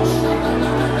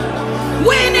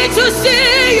 We need to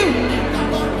see you.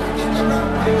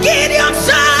 Gideon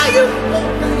saw you.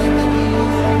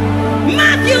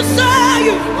 Matthew saw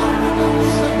you.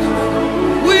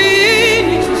 We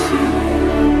need to see you.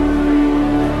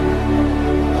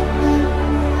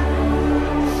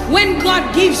 When God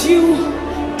gives you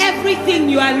everything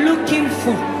you are looking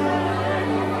for,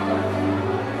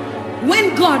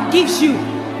 when God gives you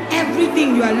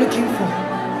everything you are looking for,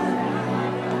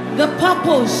 the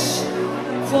purpose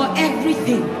for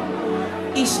everything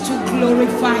is to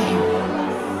glorify Him.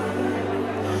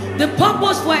 The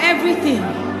purpose for everything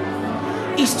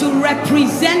is to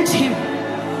represent Him.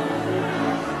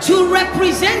 To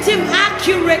represent Him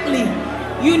accurately,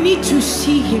 you need to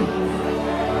see Him.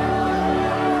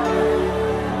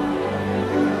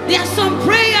 There are some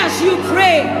prayers you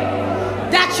pray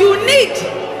that you need.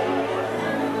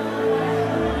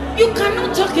 You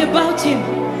cannot talk about Him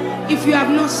if you have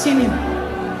not seen Him.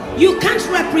 You can't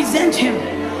represent Him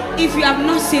if you have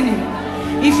not seen Him.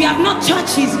 If you have not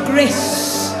touched His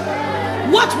grace,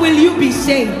 what will you be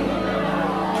saying?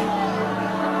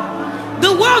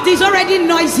 The world is already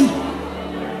noisy.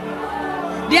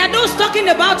 There are those talking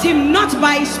about Him not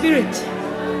by His Spirit.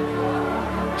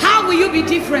 How will you be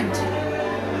different?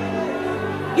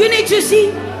 You need to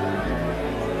see.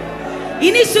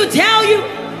 He needs to tell you.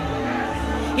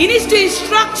 He needs to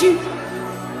instruct you.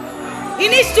 He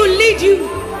needs to lead you.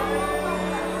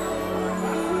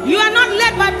 You are not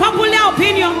led by popular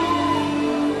opinion.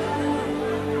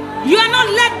 You are not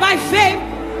led by faith.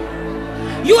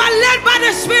 You are led by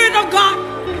the Spirit of God.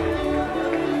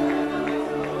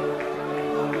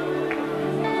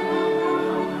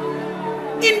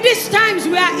 In these times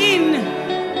we are in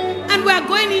and we are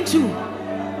going into,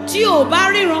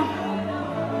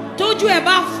 told you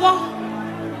about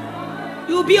 4.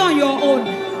 You'll be on your own.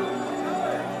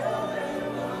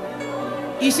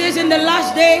 He says, in the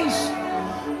last days,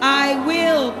 I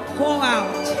will pour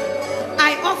out.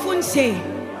 I often say,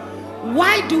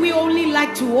 why do we only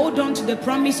like to hold on to the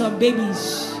promise of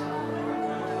babies?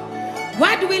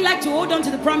 Why do we like to hold on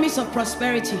to the promise of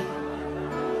prosperity?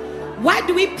 Why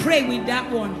do we pray with that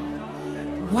one?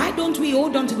 Why don't we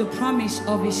hold on to the promise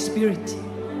of His Spirit?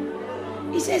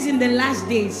 He says in the last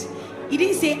days. He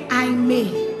didn't say I may.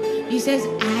 He says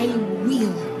I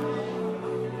will.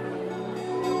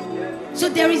 So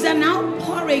there is an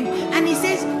outpouring, and He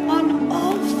says on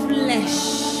all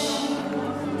flesh.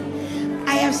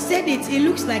 I have said it, it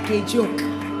looks like a joke.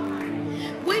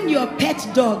 When your pet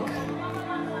dog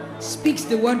speaks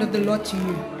the word of the Lord to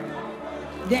you,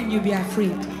 then you'll be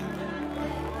afraid.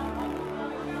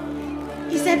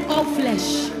 He said all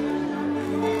flesh.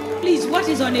 Please, what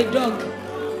is on a dog?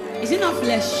 Is it not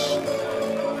flesh?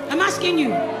 I'm asking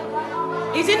you.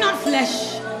 Is it not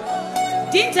flesh?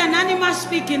 Didn't an animal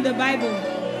speak in the Bible?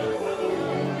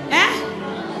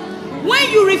 When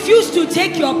you refuse to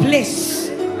take your place,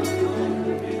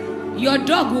 your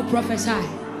dog will prophesy.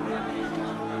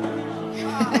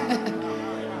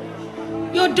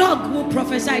 Your dog will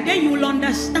prophesy. Then you will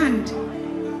understand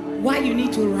why you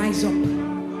need to rise up.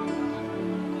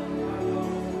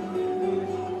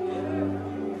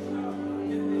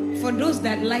 For those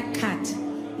that like cat,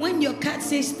 when your cat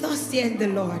says, "Thus saith the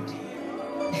Lord,"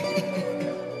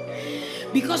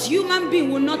 because human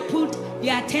being will not put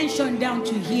their attention down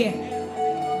to hear.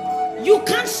 You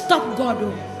can't stop God.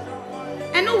 Oh.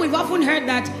 I know we've often heard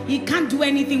that He can't do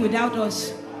anything without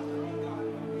us.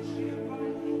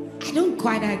 I don't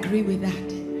quite agree with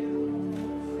that.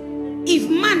 If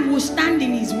man will stand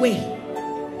in His way,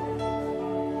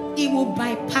 He will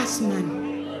bypass man.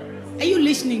 Are you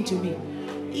listening to me?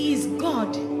 He is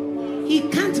God. He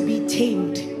can't be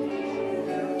tamed.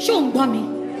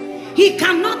 He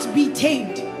cannot be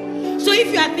tamed. So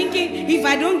if you are thinking, if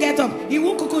I don't get up, He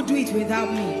won't do it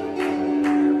without me.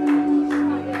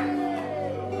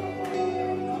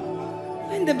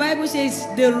 When the Bible says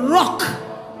the rock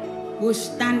will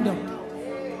stand up,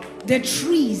 the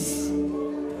trees,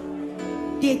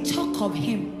 they talk of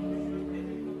Him.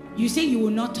 You say you will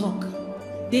not talk.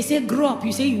 They say grow up,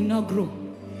 you say you will not grow.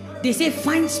 They say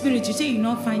find spirit, you say you will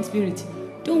not find spirit.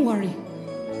 Don't worry.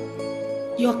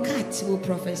 Your cat will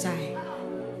prophesy.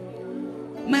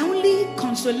 My only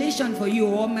consolation for you,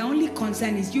 or my only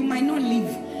concern, is you might not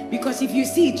live. Because if you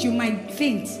see it, you might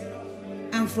faint.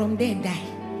 And from there die.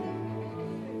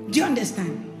 Do you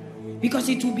understand? Because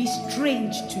it will be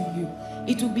strange to you.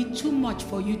 It will be too much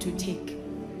for you to take.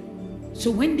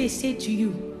 So when they say to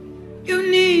you, you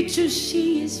need to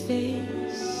see His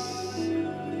face.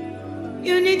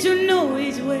 You need to know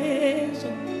His ways.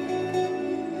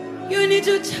 You need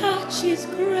to touch His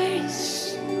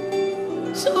grace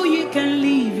so you can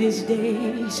live His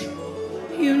days.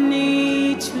 You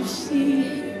need to see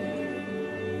Him.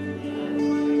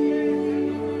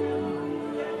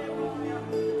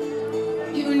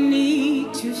 You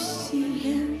need to see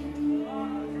Him.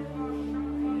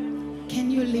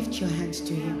 Can you lift your hands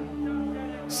to Him?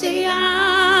 Say,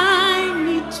 I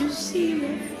need to see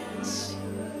Your face.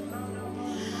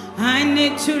 I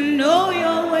need to know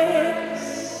Your ways.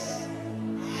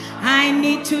 I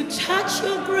need to touch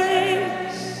Your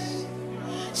grace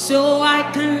so I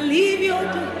can live Your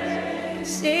days.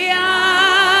 Say,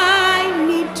 I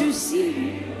need to see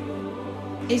You.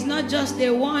 It's not just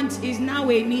a want, it's now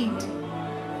a need.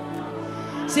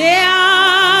 Say,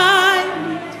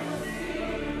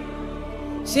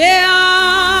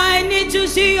 I need to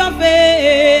see Your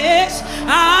face.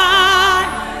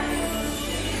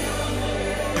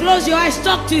 Close your eyes,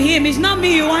 talk to Him. It's not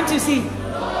me you want to see.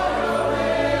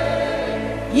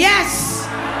 Yes.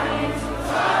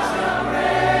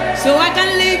 So I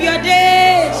can live Your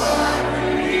days.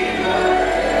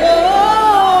 Oh.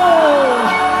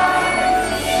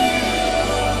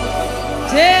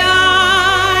 Say,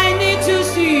 I need to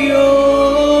see You.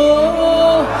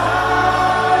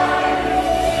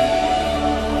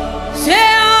 Say,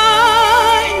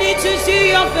 I need to see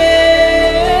Your face.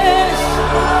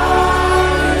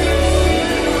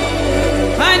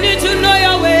 I need to know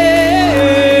Your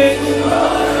way.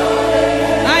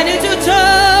 I need to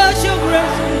touch Your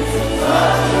grace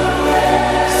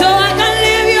so I can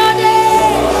live Your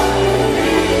days.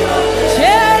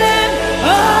 Tell Him,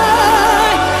 I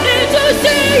need to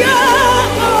see Your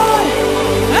God.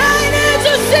 I need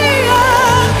to see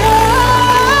Your God.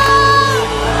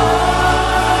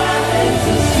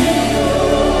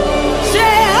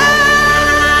 Say,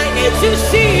 I need to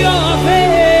see Your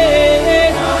face.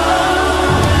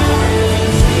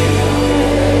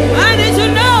 I need to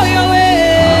know Your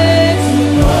ways.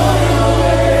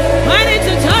 I need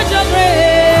to touch Your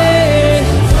grace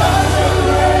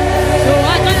so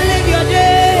I can live Your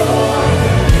days.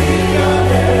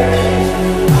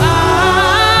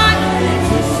 I need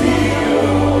to see You.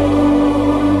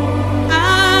 I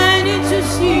need to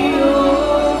see You.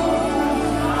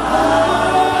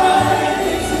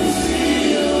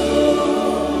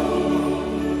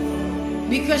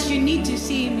 Because you need to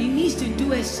see Him. He needs to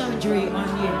do a surgery on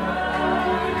you.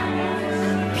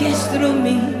 Pierce through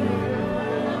me,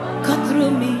 cut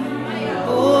through me,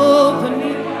 open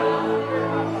me.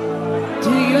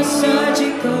 Do Your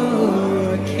surgical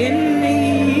work in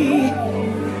me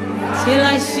till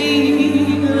I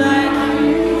see like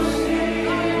You.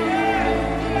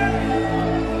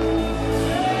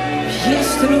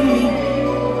 Pierce through me,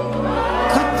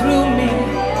 cut through me,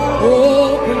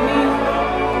 open me.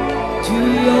 Do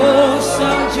Your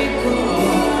surgical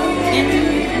work in me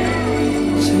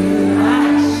till I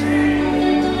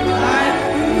see like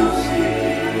You.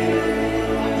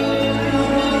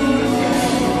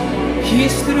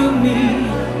 Pierce through me,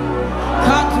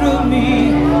 cut through me,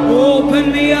 open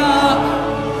me up.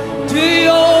 Do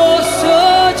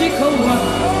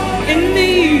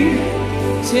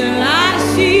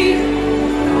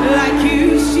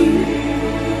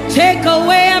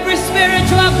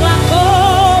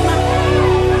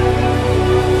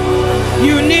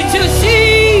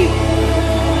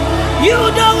You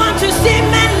don't want to see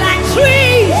men like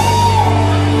trees.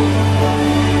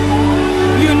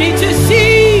 You need to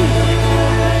see.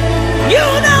 You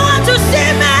don't want to see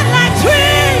men like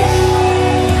trees.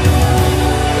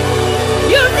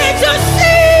 You need to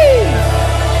see.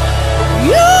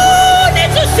 You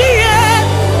need to see it.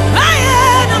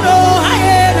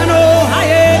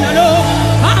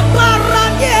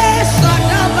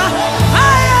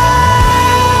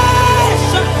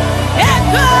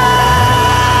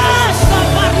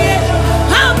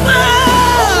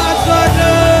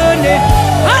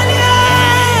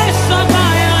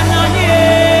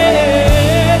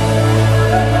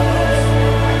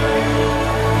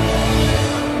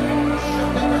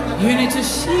 You need to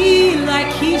see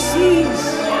like he sees.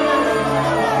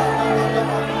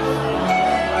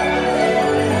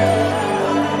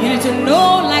 You need to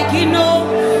know like he knows.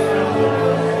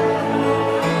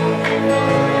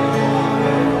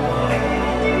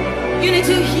 You need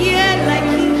to hear like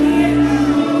he hears.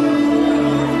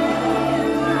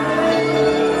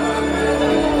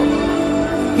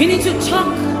 You need to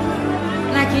talk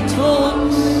like he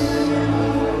talks.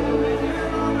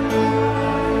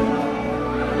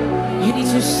 You need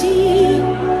to see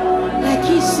like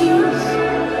he sees.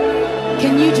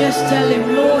 Can you just tell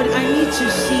him, Lord, I need to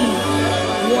see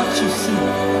what you see.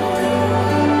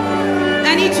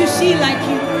 I need to see like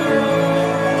you.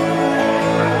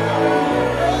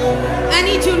 I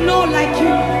need to know like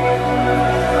you.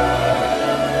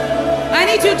 I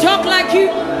need to talk like you.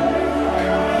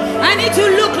 I need to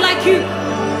look like you.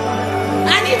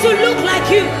 I need to look like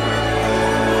you.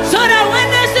 So that when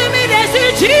they see me, they see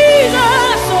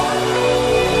Jesus.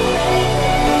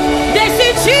 They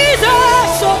see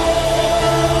Jesus.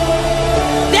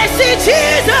 They see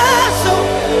Jesus.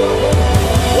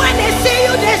 When they see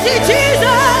you, they see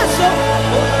Jesus.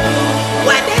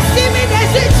 When they see me, they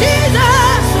see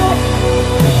Jesus.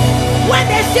 When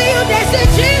they see you, they see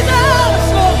Jesus.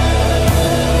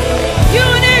 You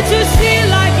need to see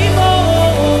like him.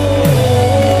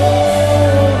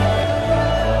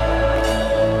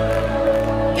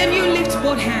 Can you lift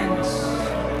both hands?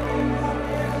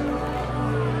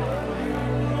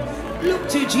 Look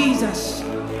to Jesus.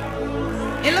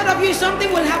 A lot of you,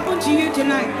 something will happen to you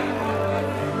tonight.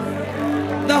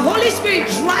 The Holy Spirit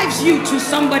drives you to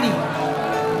somebody.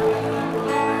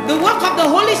 The work of the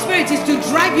Holy Spirit is to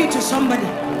drive you to somebody.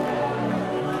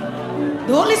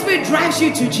 The Holy Spirit drives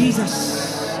you to Jesus.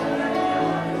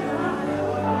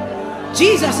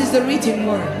 Jesus is the written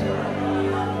word.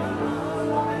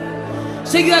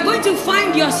 So you are going to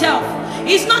find yourself.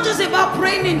 It's not just about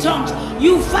praying in tongues.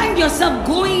 You find yourself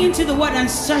going into the word and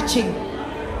searching.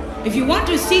 If you want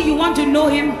to see, you want to know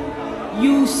him,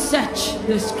 you search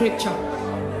the scripture.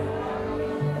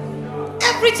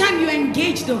 Every time you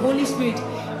engage the Holy Spirit,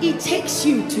 it takes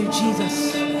you to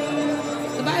Jesus.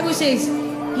 The Bible says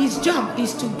his job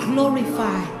is to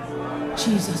glorify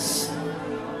Jesus.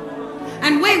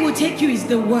 And where it will take you is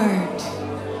the word.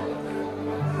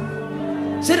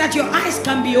 So that your eyes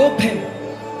can be open.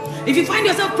 If you find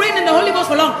yourself praying in the Holy Ghost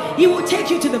for long, he will take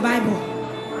you to the Bible.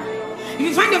 If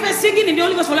you find yourself singing in the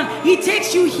Holy Ghost for long, he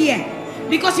takes you here.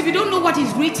 Because if you don't know what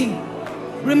is written,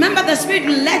 remember the Spirit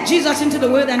led Jesus into the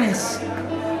wilderness.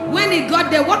 When he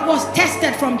got there, what was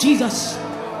tested from Jesus?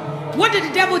 What did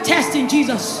the devil test in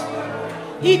Jesus?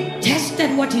 He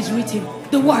tested what is written,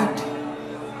 the word.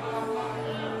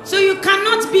 So you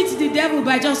cannot beat the devil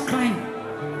by just crying.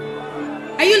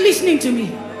 Are you listening to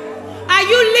me? Are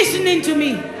you listening to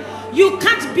me? You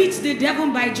can't beat the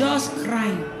devil by just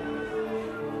crying.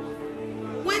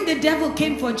 When the devil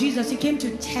came for Jesus, he came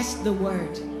to test the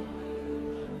word.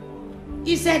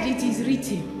 He said, it is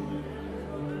written.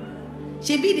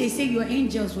 Shebi, they say your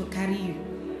angels will carry you.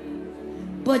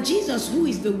 But Jesus, who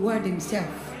is the word himself,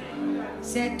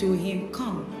 said to him,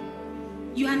 come.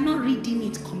 You are not reading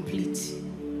it complete.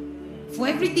 For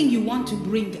everything you want to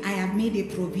bring, I have made a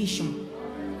provision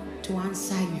to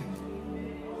answer you.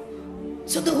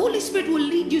 So the Holy Spirit will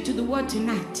lead you to the word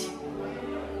tonight.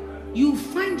 You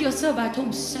find yourself at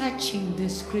home searching the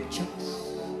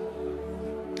scriptures.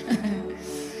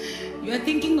 You are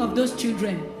thinking of those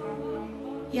children.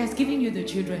 He has given you the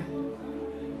children.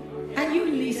 Are you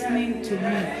listening to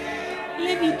me?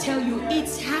 Let me tell you,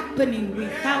 it's happening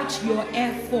without your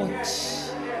effort.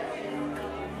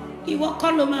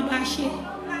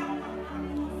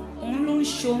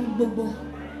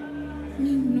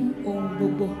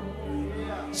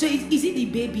 So is it the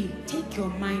baby? Take your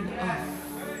mind off.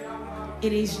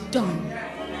 It is done.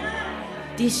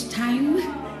 This time,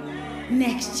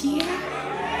 next year,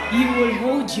 you will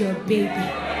hold your baby.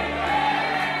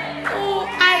 Oh,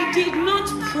 I did not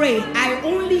pray. I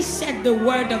only said the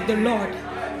word of the Lord.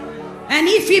 And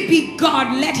if he be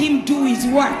God, let him do his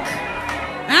work.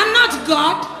 I'm not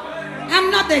God.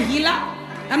 I'm not the healer.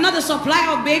 I'm not the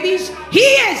supplier of babies. He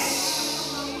is.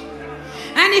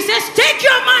 And he says, take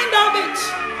your mind off it.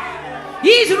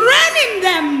 He's raining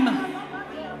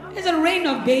them. There's a rain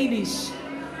of babies.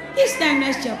 This time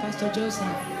next year, Pastor Joseph,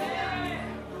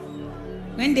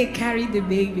 when they carry the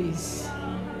babies,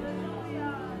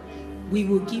 we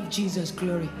will give Jesus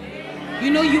glory.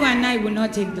 You know, you and I will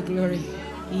not take the glory.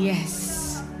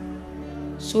 Yes.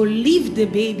 So leave the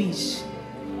babies.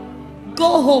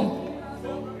 Go home.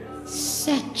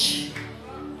 Search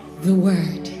the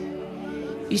word.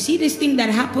 You see this thing that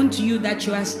happened to you, that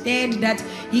you are scared, that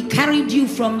he carried you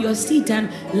from your seat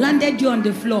and landed you on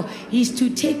the floor, is to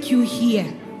take you here.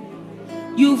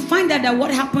 You find out that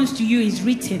what happens to you is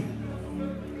written.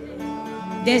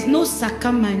 There's no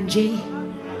sakamanje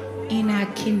in our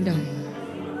kingdom.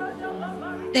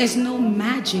 There's no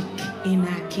magic in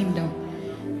our kingdom.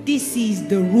 This is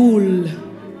the rule.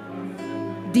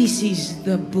 This is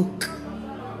the book.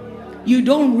 You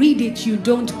don't read it, you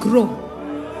don't grow.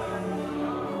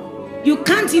 You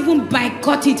can't even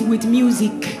boycott it with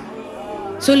music.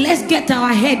 So let's get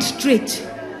our head straight.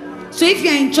 So if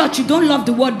you're in church, you don't love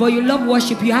the word, but you love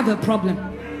worship, you have a problem.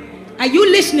 Are you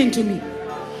listening to me?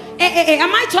 Hey,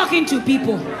 am I talking to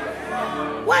people?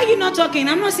 Why are you not talking?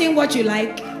 I'm not saying what you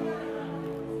like.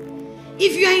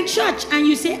 If you're in church and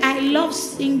you say, I love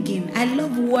singing, I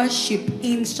love worship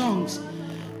in songs,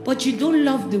 but you don't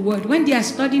love the word, when they are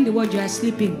studying the word, you are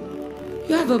sleeping,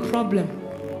 you have a problem.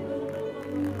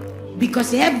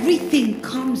 Because everything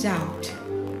comes out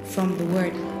from the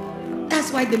word.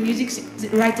 That's why the music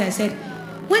writer said,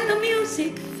 when the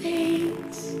music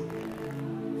fades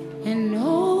and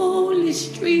all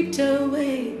is stripped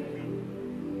away,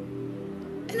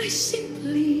 and I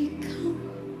simply come,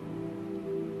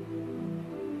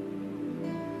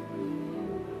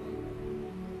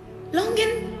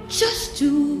 longing just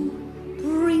to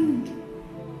bring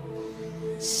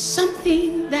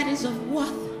something that is of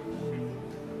worth,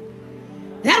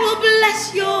 that will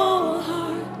bless your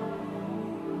heart.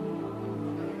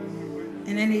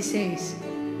 And then he says,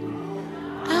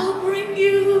 I'll bring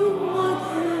you more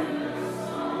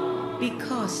than,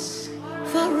 because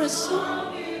for a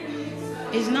song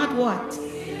is not what?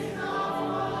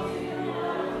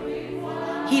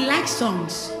 He likes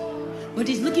songs, but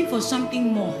he's looking for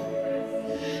something more.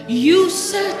 You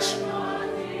search.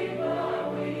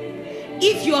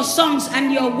 If your songs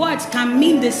and your words can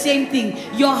mean the same thing,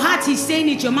 your heart is saying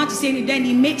it, your mouth is saying it, then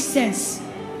it makes sense.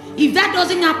 If that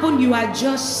doesn't happen, you are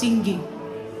just singing.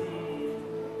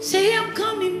 Say, I'm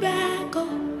coming back. Oh.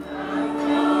 I'm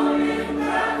coming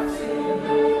back to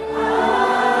the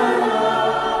heart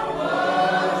of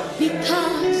worship.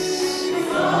 Because it's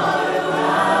all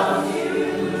about you.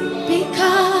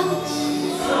 Because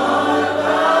it's all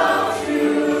about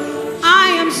you. I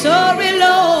am sorry,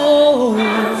 Lord.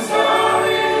 I'm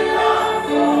sorry, Lord,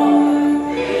 for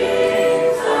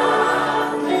things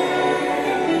I've made.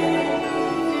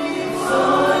 It's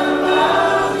all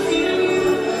about you.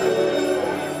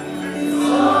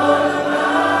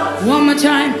 One more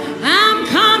time. I'm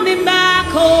coming back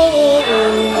home.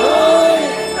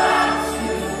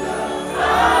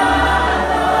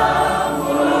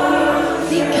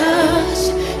 Because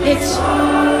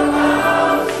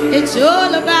it's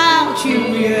all about you,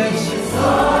 yes. It's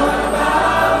all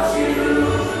about you.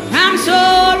 I'm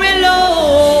sorry,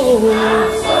 Lord.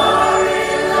 I'm sorry,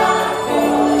 Lord,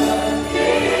 for the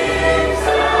things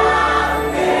I've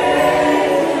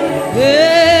made. Yeah.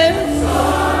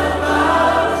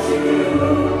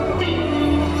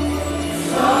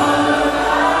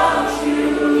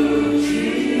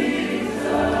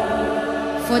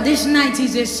 For this night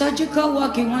is a surgical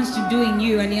work he wants to do in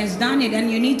you, and he has done it, and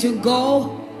you need to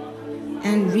go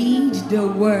and read the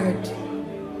word.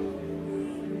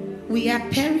 We are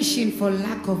perishing for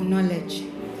lack of knowledge.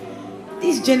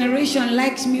 This generation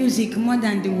likes music more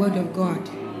than the word of God.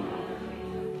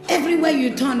 Everywhere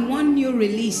you turn, one new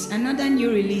release, another new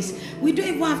release. We don't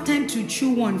even have time to chew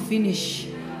one finish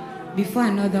before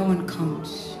another one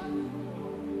comes.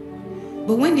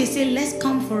 But when they say, let's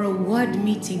come for a word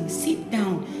meeting, sit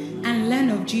down and learn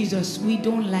of Jesus, we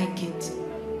don't like it.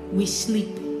 We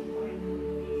sleep.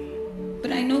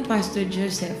 But I know Pastor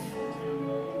Joseph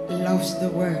loves the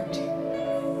word.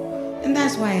 And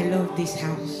that's why I love this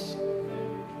house.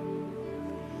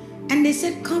 And they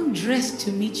said, come dressed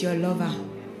to meet your lover.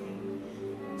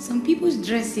 Some people's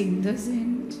dressing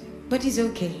doesn't, but it's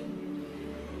okay.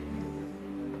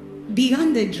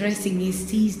 Beyond the dressing, he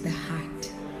sees the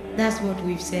heart. That's what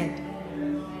we've said.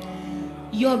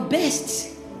 Your best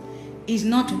is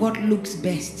not what looks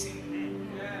best.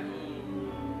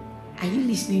 Are you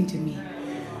listening to me?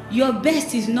 Your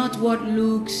best is not what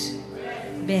looks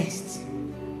best.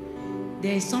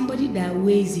 There is somebody that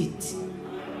weighs it.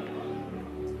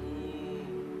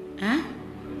 Huh?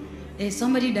 There's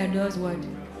somebody that does what?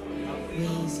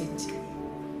 Weighs it.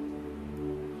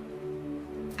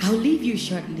 I'll leave you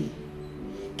shortly.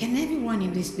 Can everyone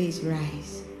in this place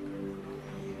rise?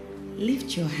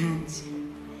 Lift your hands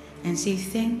and say,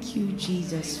 thank you,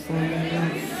 Jesus, for your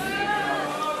love.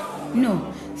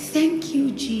 No, thank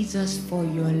you, Jesus, for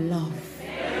your love.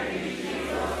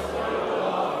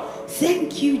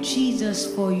 Thank you,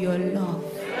 Jesus, for your love.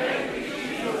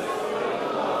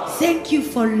 Thank you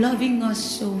for loving us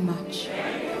so much.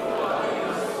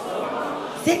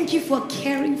 Thank you for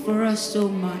caring for us so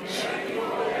much.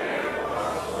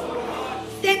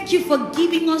 Thank you for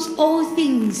giving us all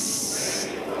things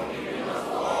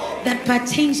that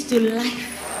pertains to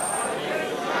life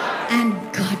and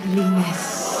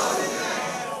godliness.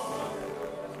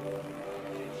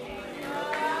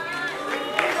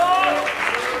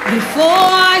 Before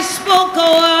I spoke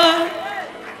a word,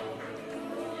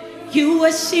 you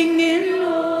were singing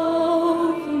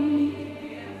over me.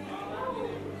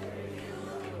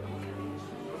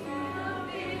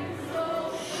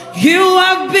 You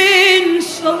have been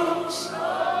so.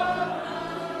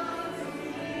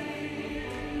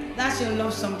 That's your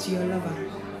love song to your lover.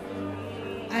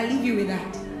 I'll leave you with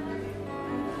that.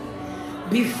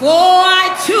 Before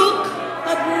I took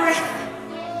a breath,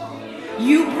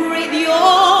 you breathed your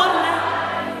life.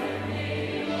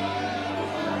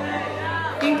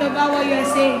 Think about what you're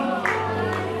saying.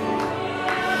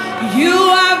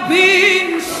 You have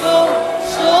been so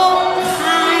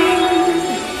kind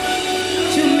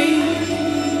to me.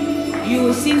 You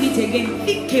will sing it again.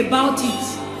 Think about it.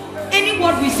 Any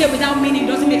word we say without meaning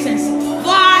doesn't make sense. If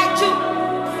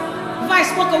I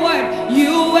spoke a word,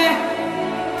 you were.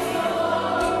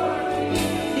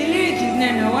 The lyric is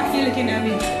Nana. Why are you looking at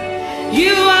me?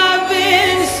 You have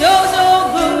been so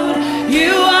good.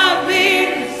 You have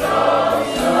been so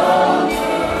good.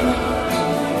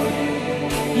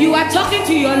 You are talking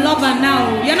to your lover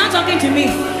now. You're not talking to me.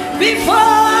 Before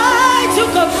I took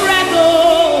a breath,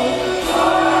 oh,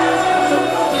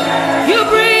 you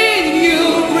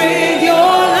breathe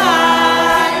your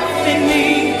life in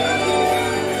me.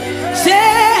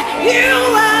 Say,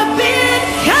 you have been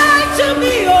kind to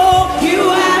me, oh,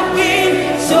 you have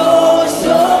been so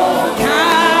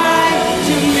kind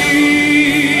to me.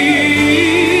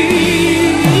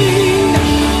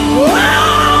 Oh,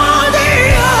 the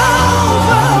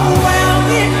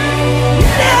overwhelming,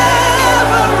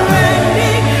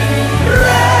 never-ending,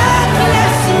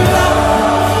 reckless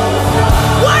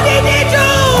love. What did he do?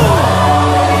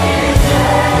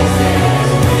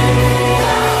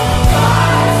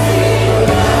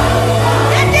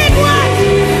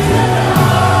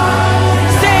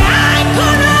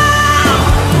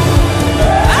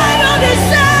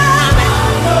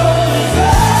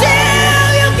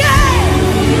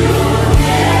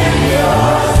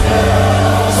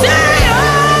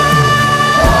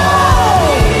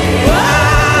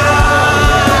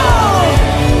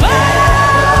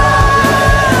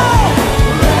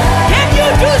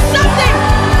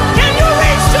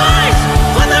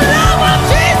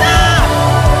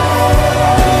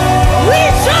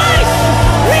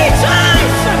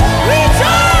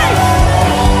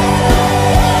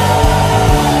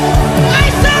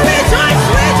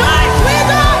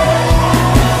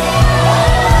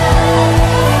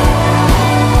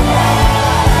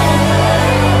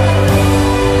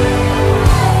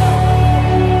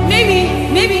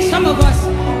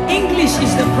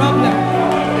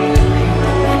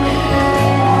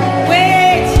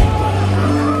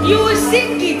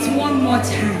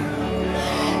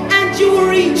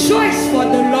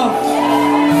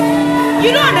 You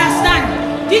don't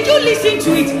understand. Did you listen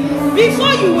to it?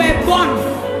 Before you were born,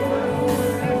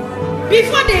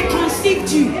 before they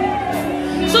conceived you.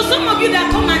 So some of you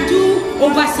that come and do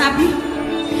oversabi,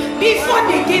 before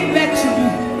they gave birth to you,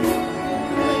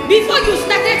 before you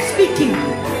started speaking,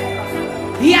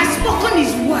 he has spoken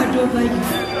his word over you.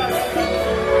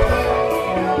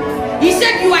 He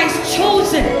said you are his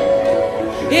chosen,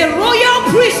 a royal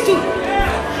priesthood,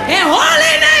 a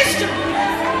holy nation.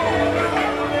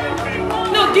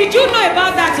 No, did you know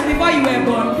about that before you were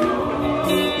born?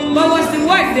 But was the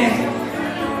word there?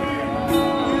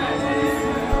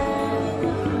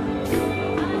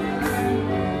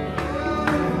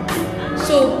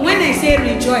 So when I say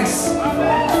rejoice,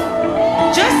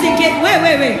 just to get,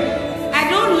 wait. I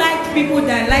don't like people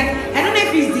that like, I don't know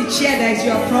if it's the chair that is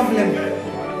your problem.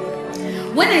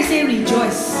 When I say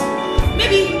rejoice,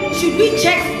 maybe should we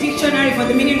check dictionary for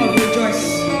the meaning of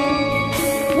rejoice?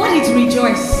 What is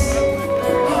rejoice?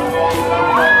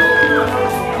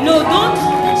 No, don't.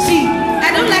 See, I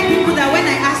don't like people that when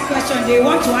I ask questions, they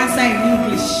want to answer in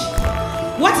English.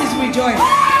 What is rejoice?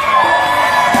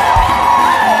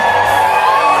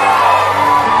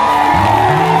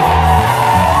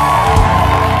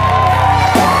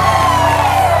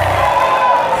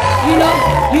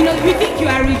 You think you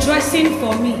are rejoicing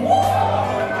for me,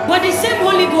 but the same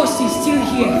Holy Ghost is still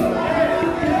here.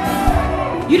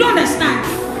 You don't understand?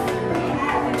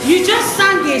 You just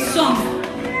sang a song.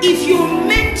 If you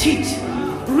meant it,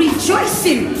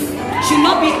 rejoicing should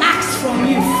not be asked from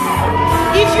you.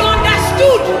 If you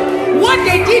understood what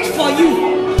they did for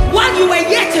you while you were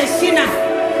yet a sinner,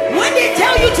 when they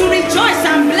tell you to rejoice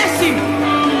and bless him,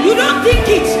 you don't think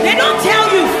it. They don't tell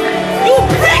you. You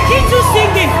break into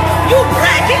singing. You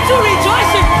break into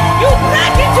rejoicing. You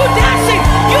break into dancing.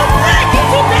 You break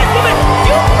into thanksgiving.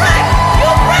 You break.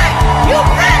 You break. You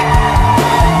break.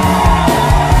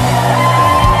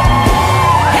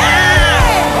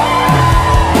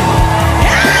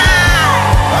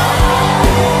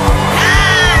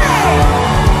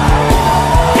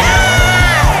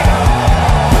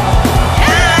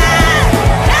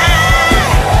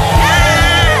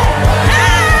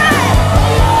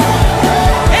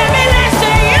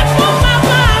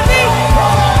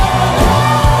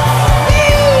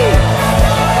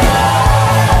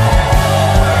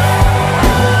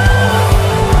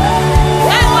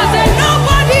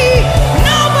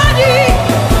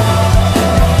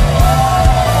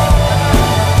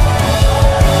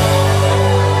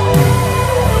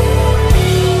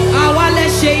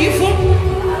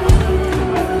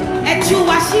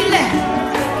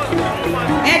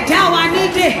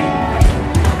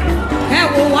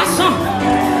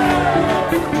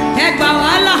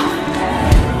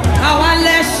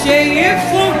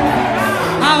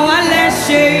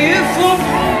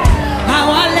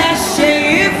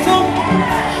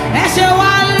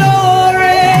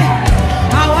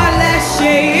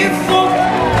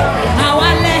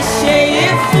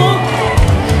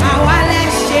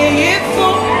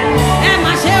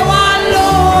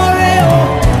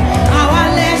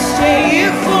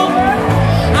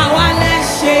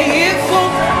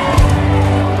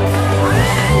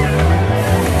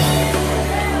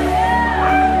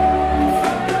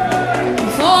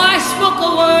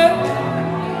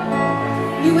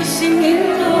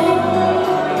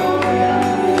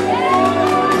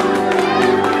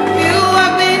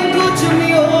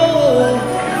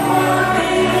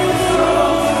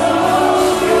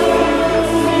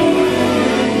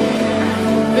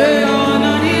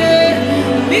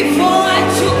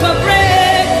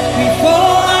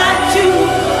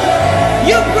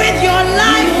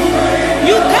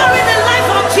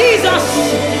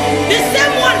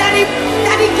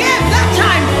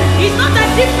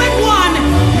 Different one.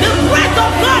 The breath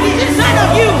of God is inside of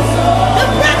you. The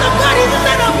breath of God is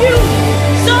inside of you.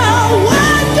 So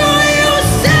what do you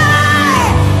say?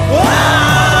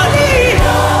 Holy,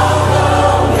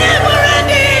 never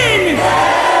ending.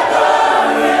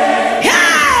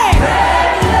 Hey!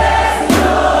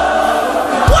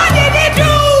 What did he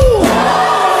do?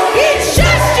 He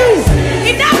chased you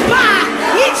in that bar.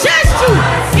 He chased you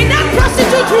in that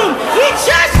prostitute room. He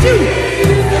chased you.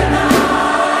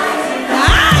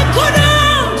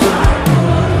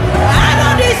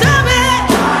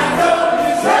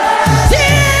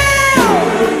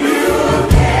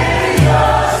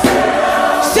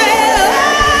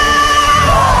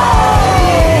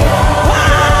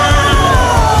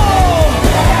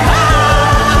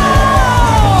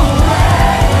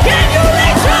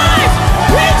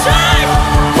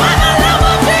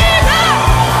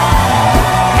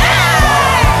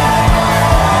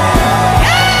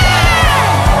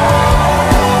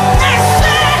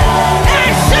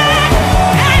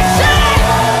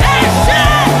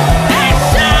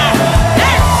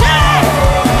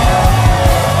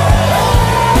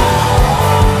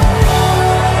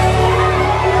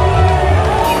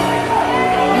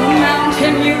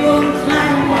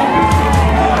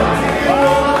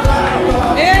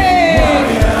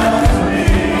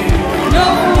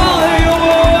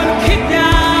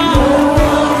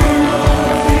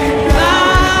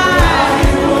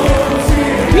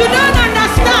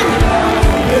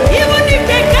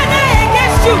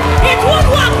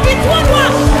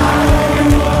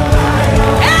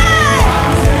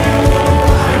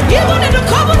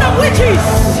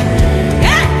 Witches.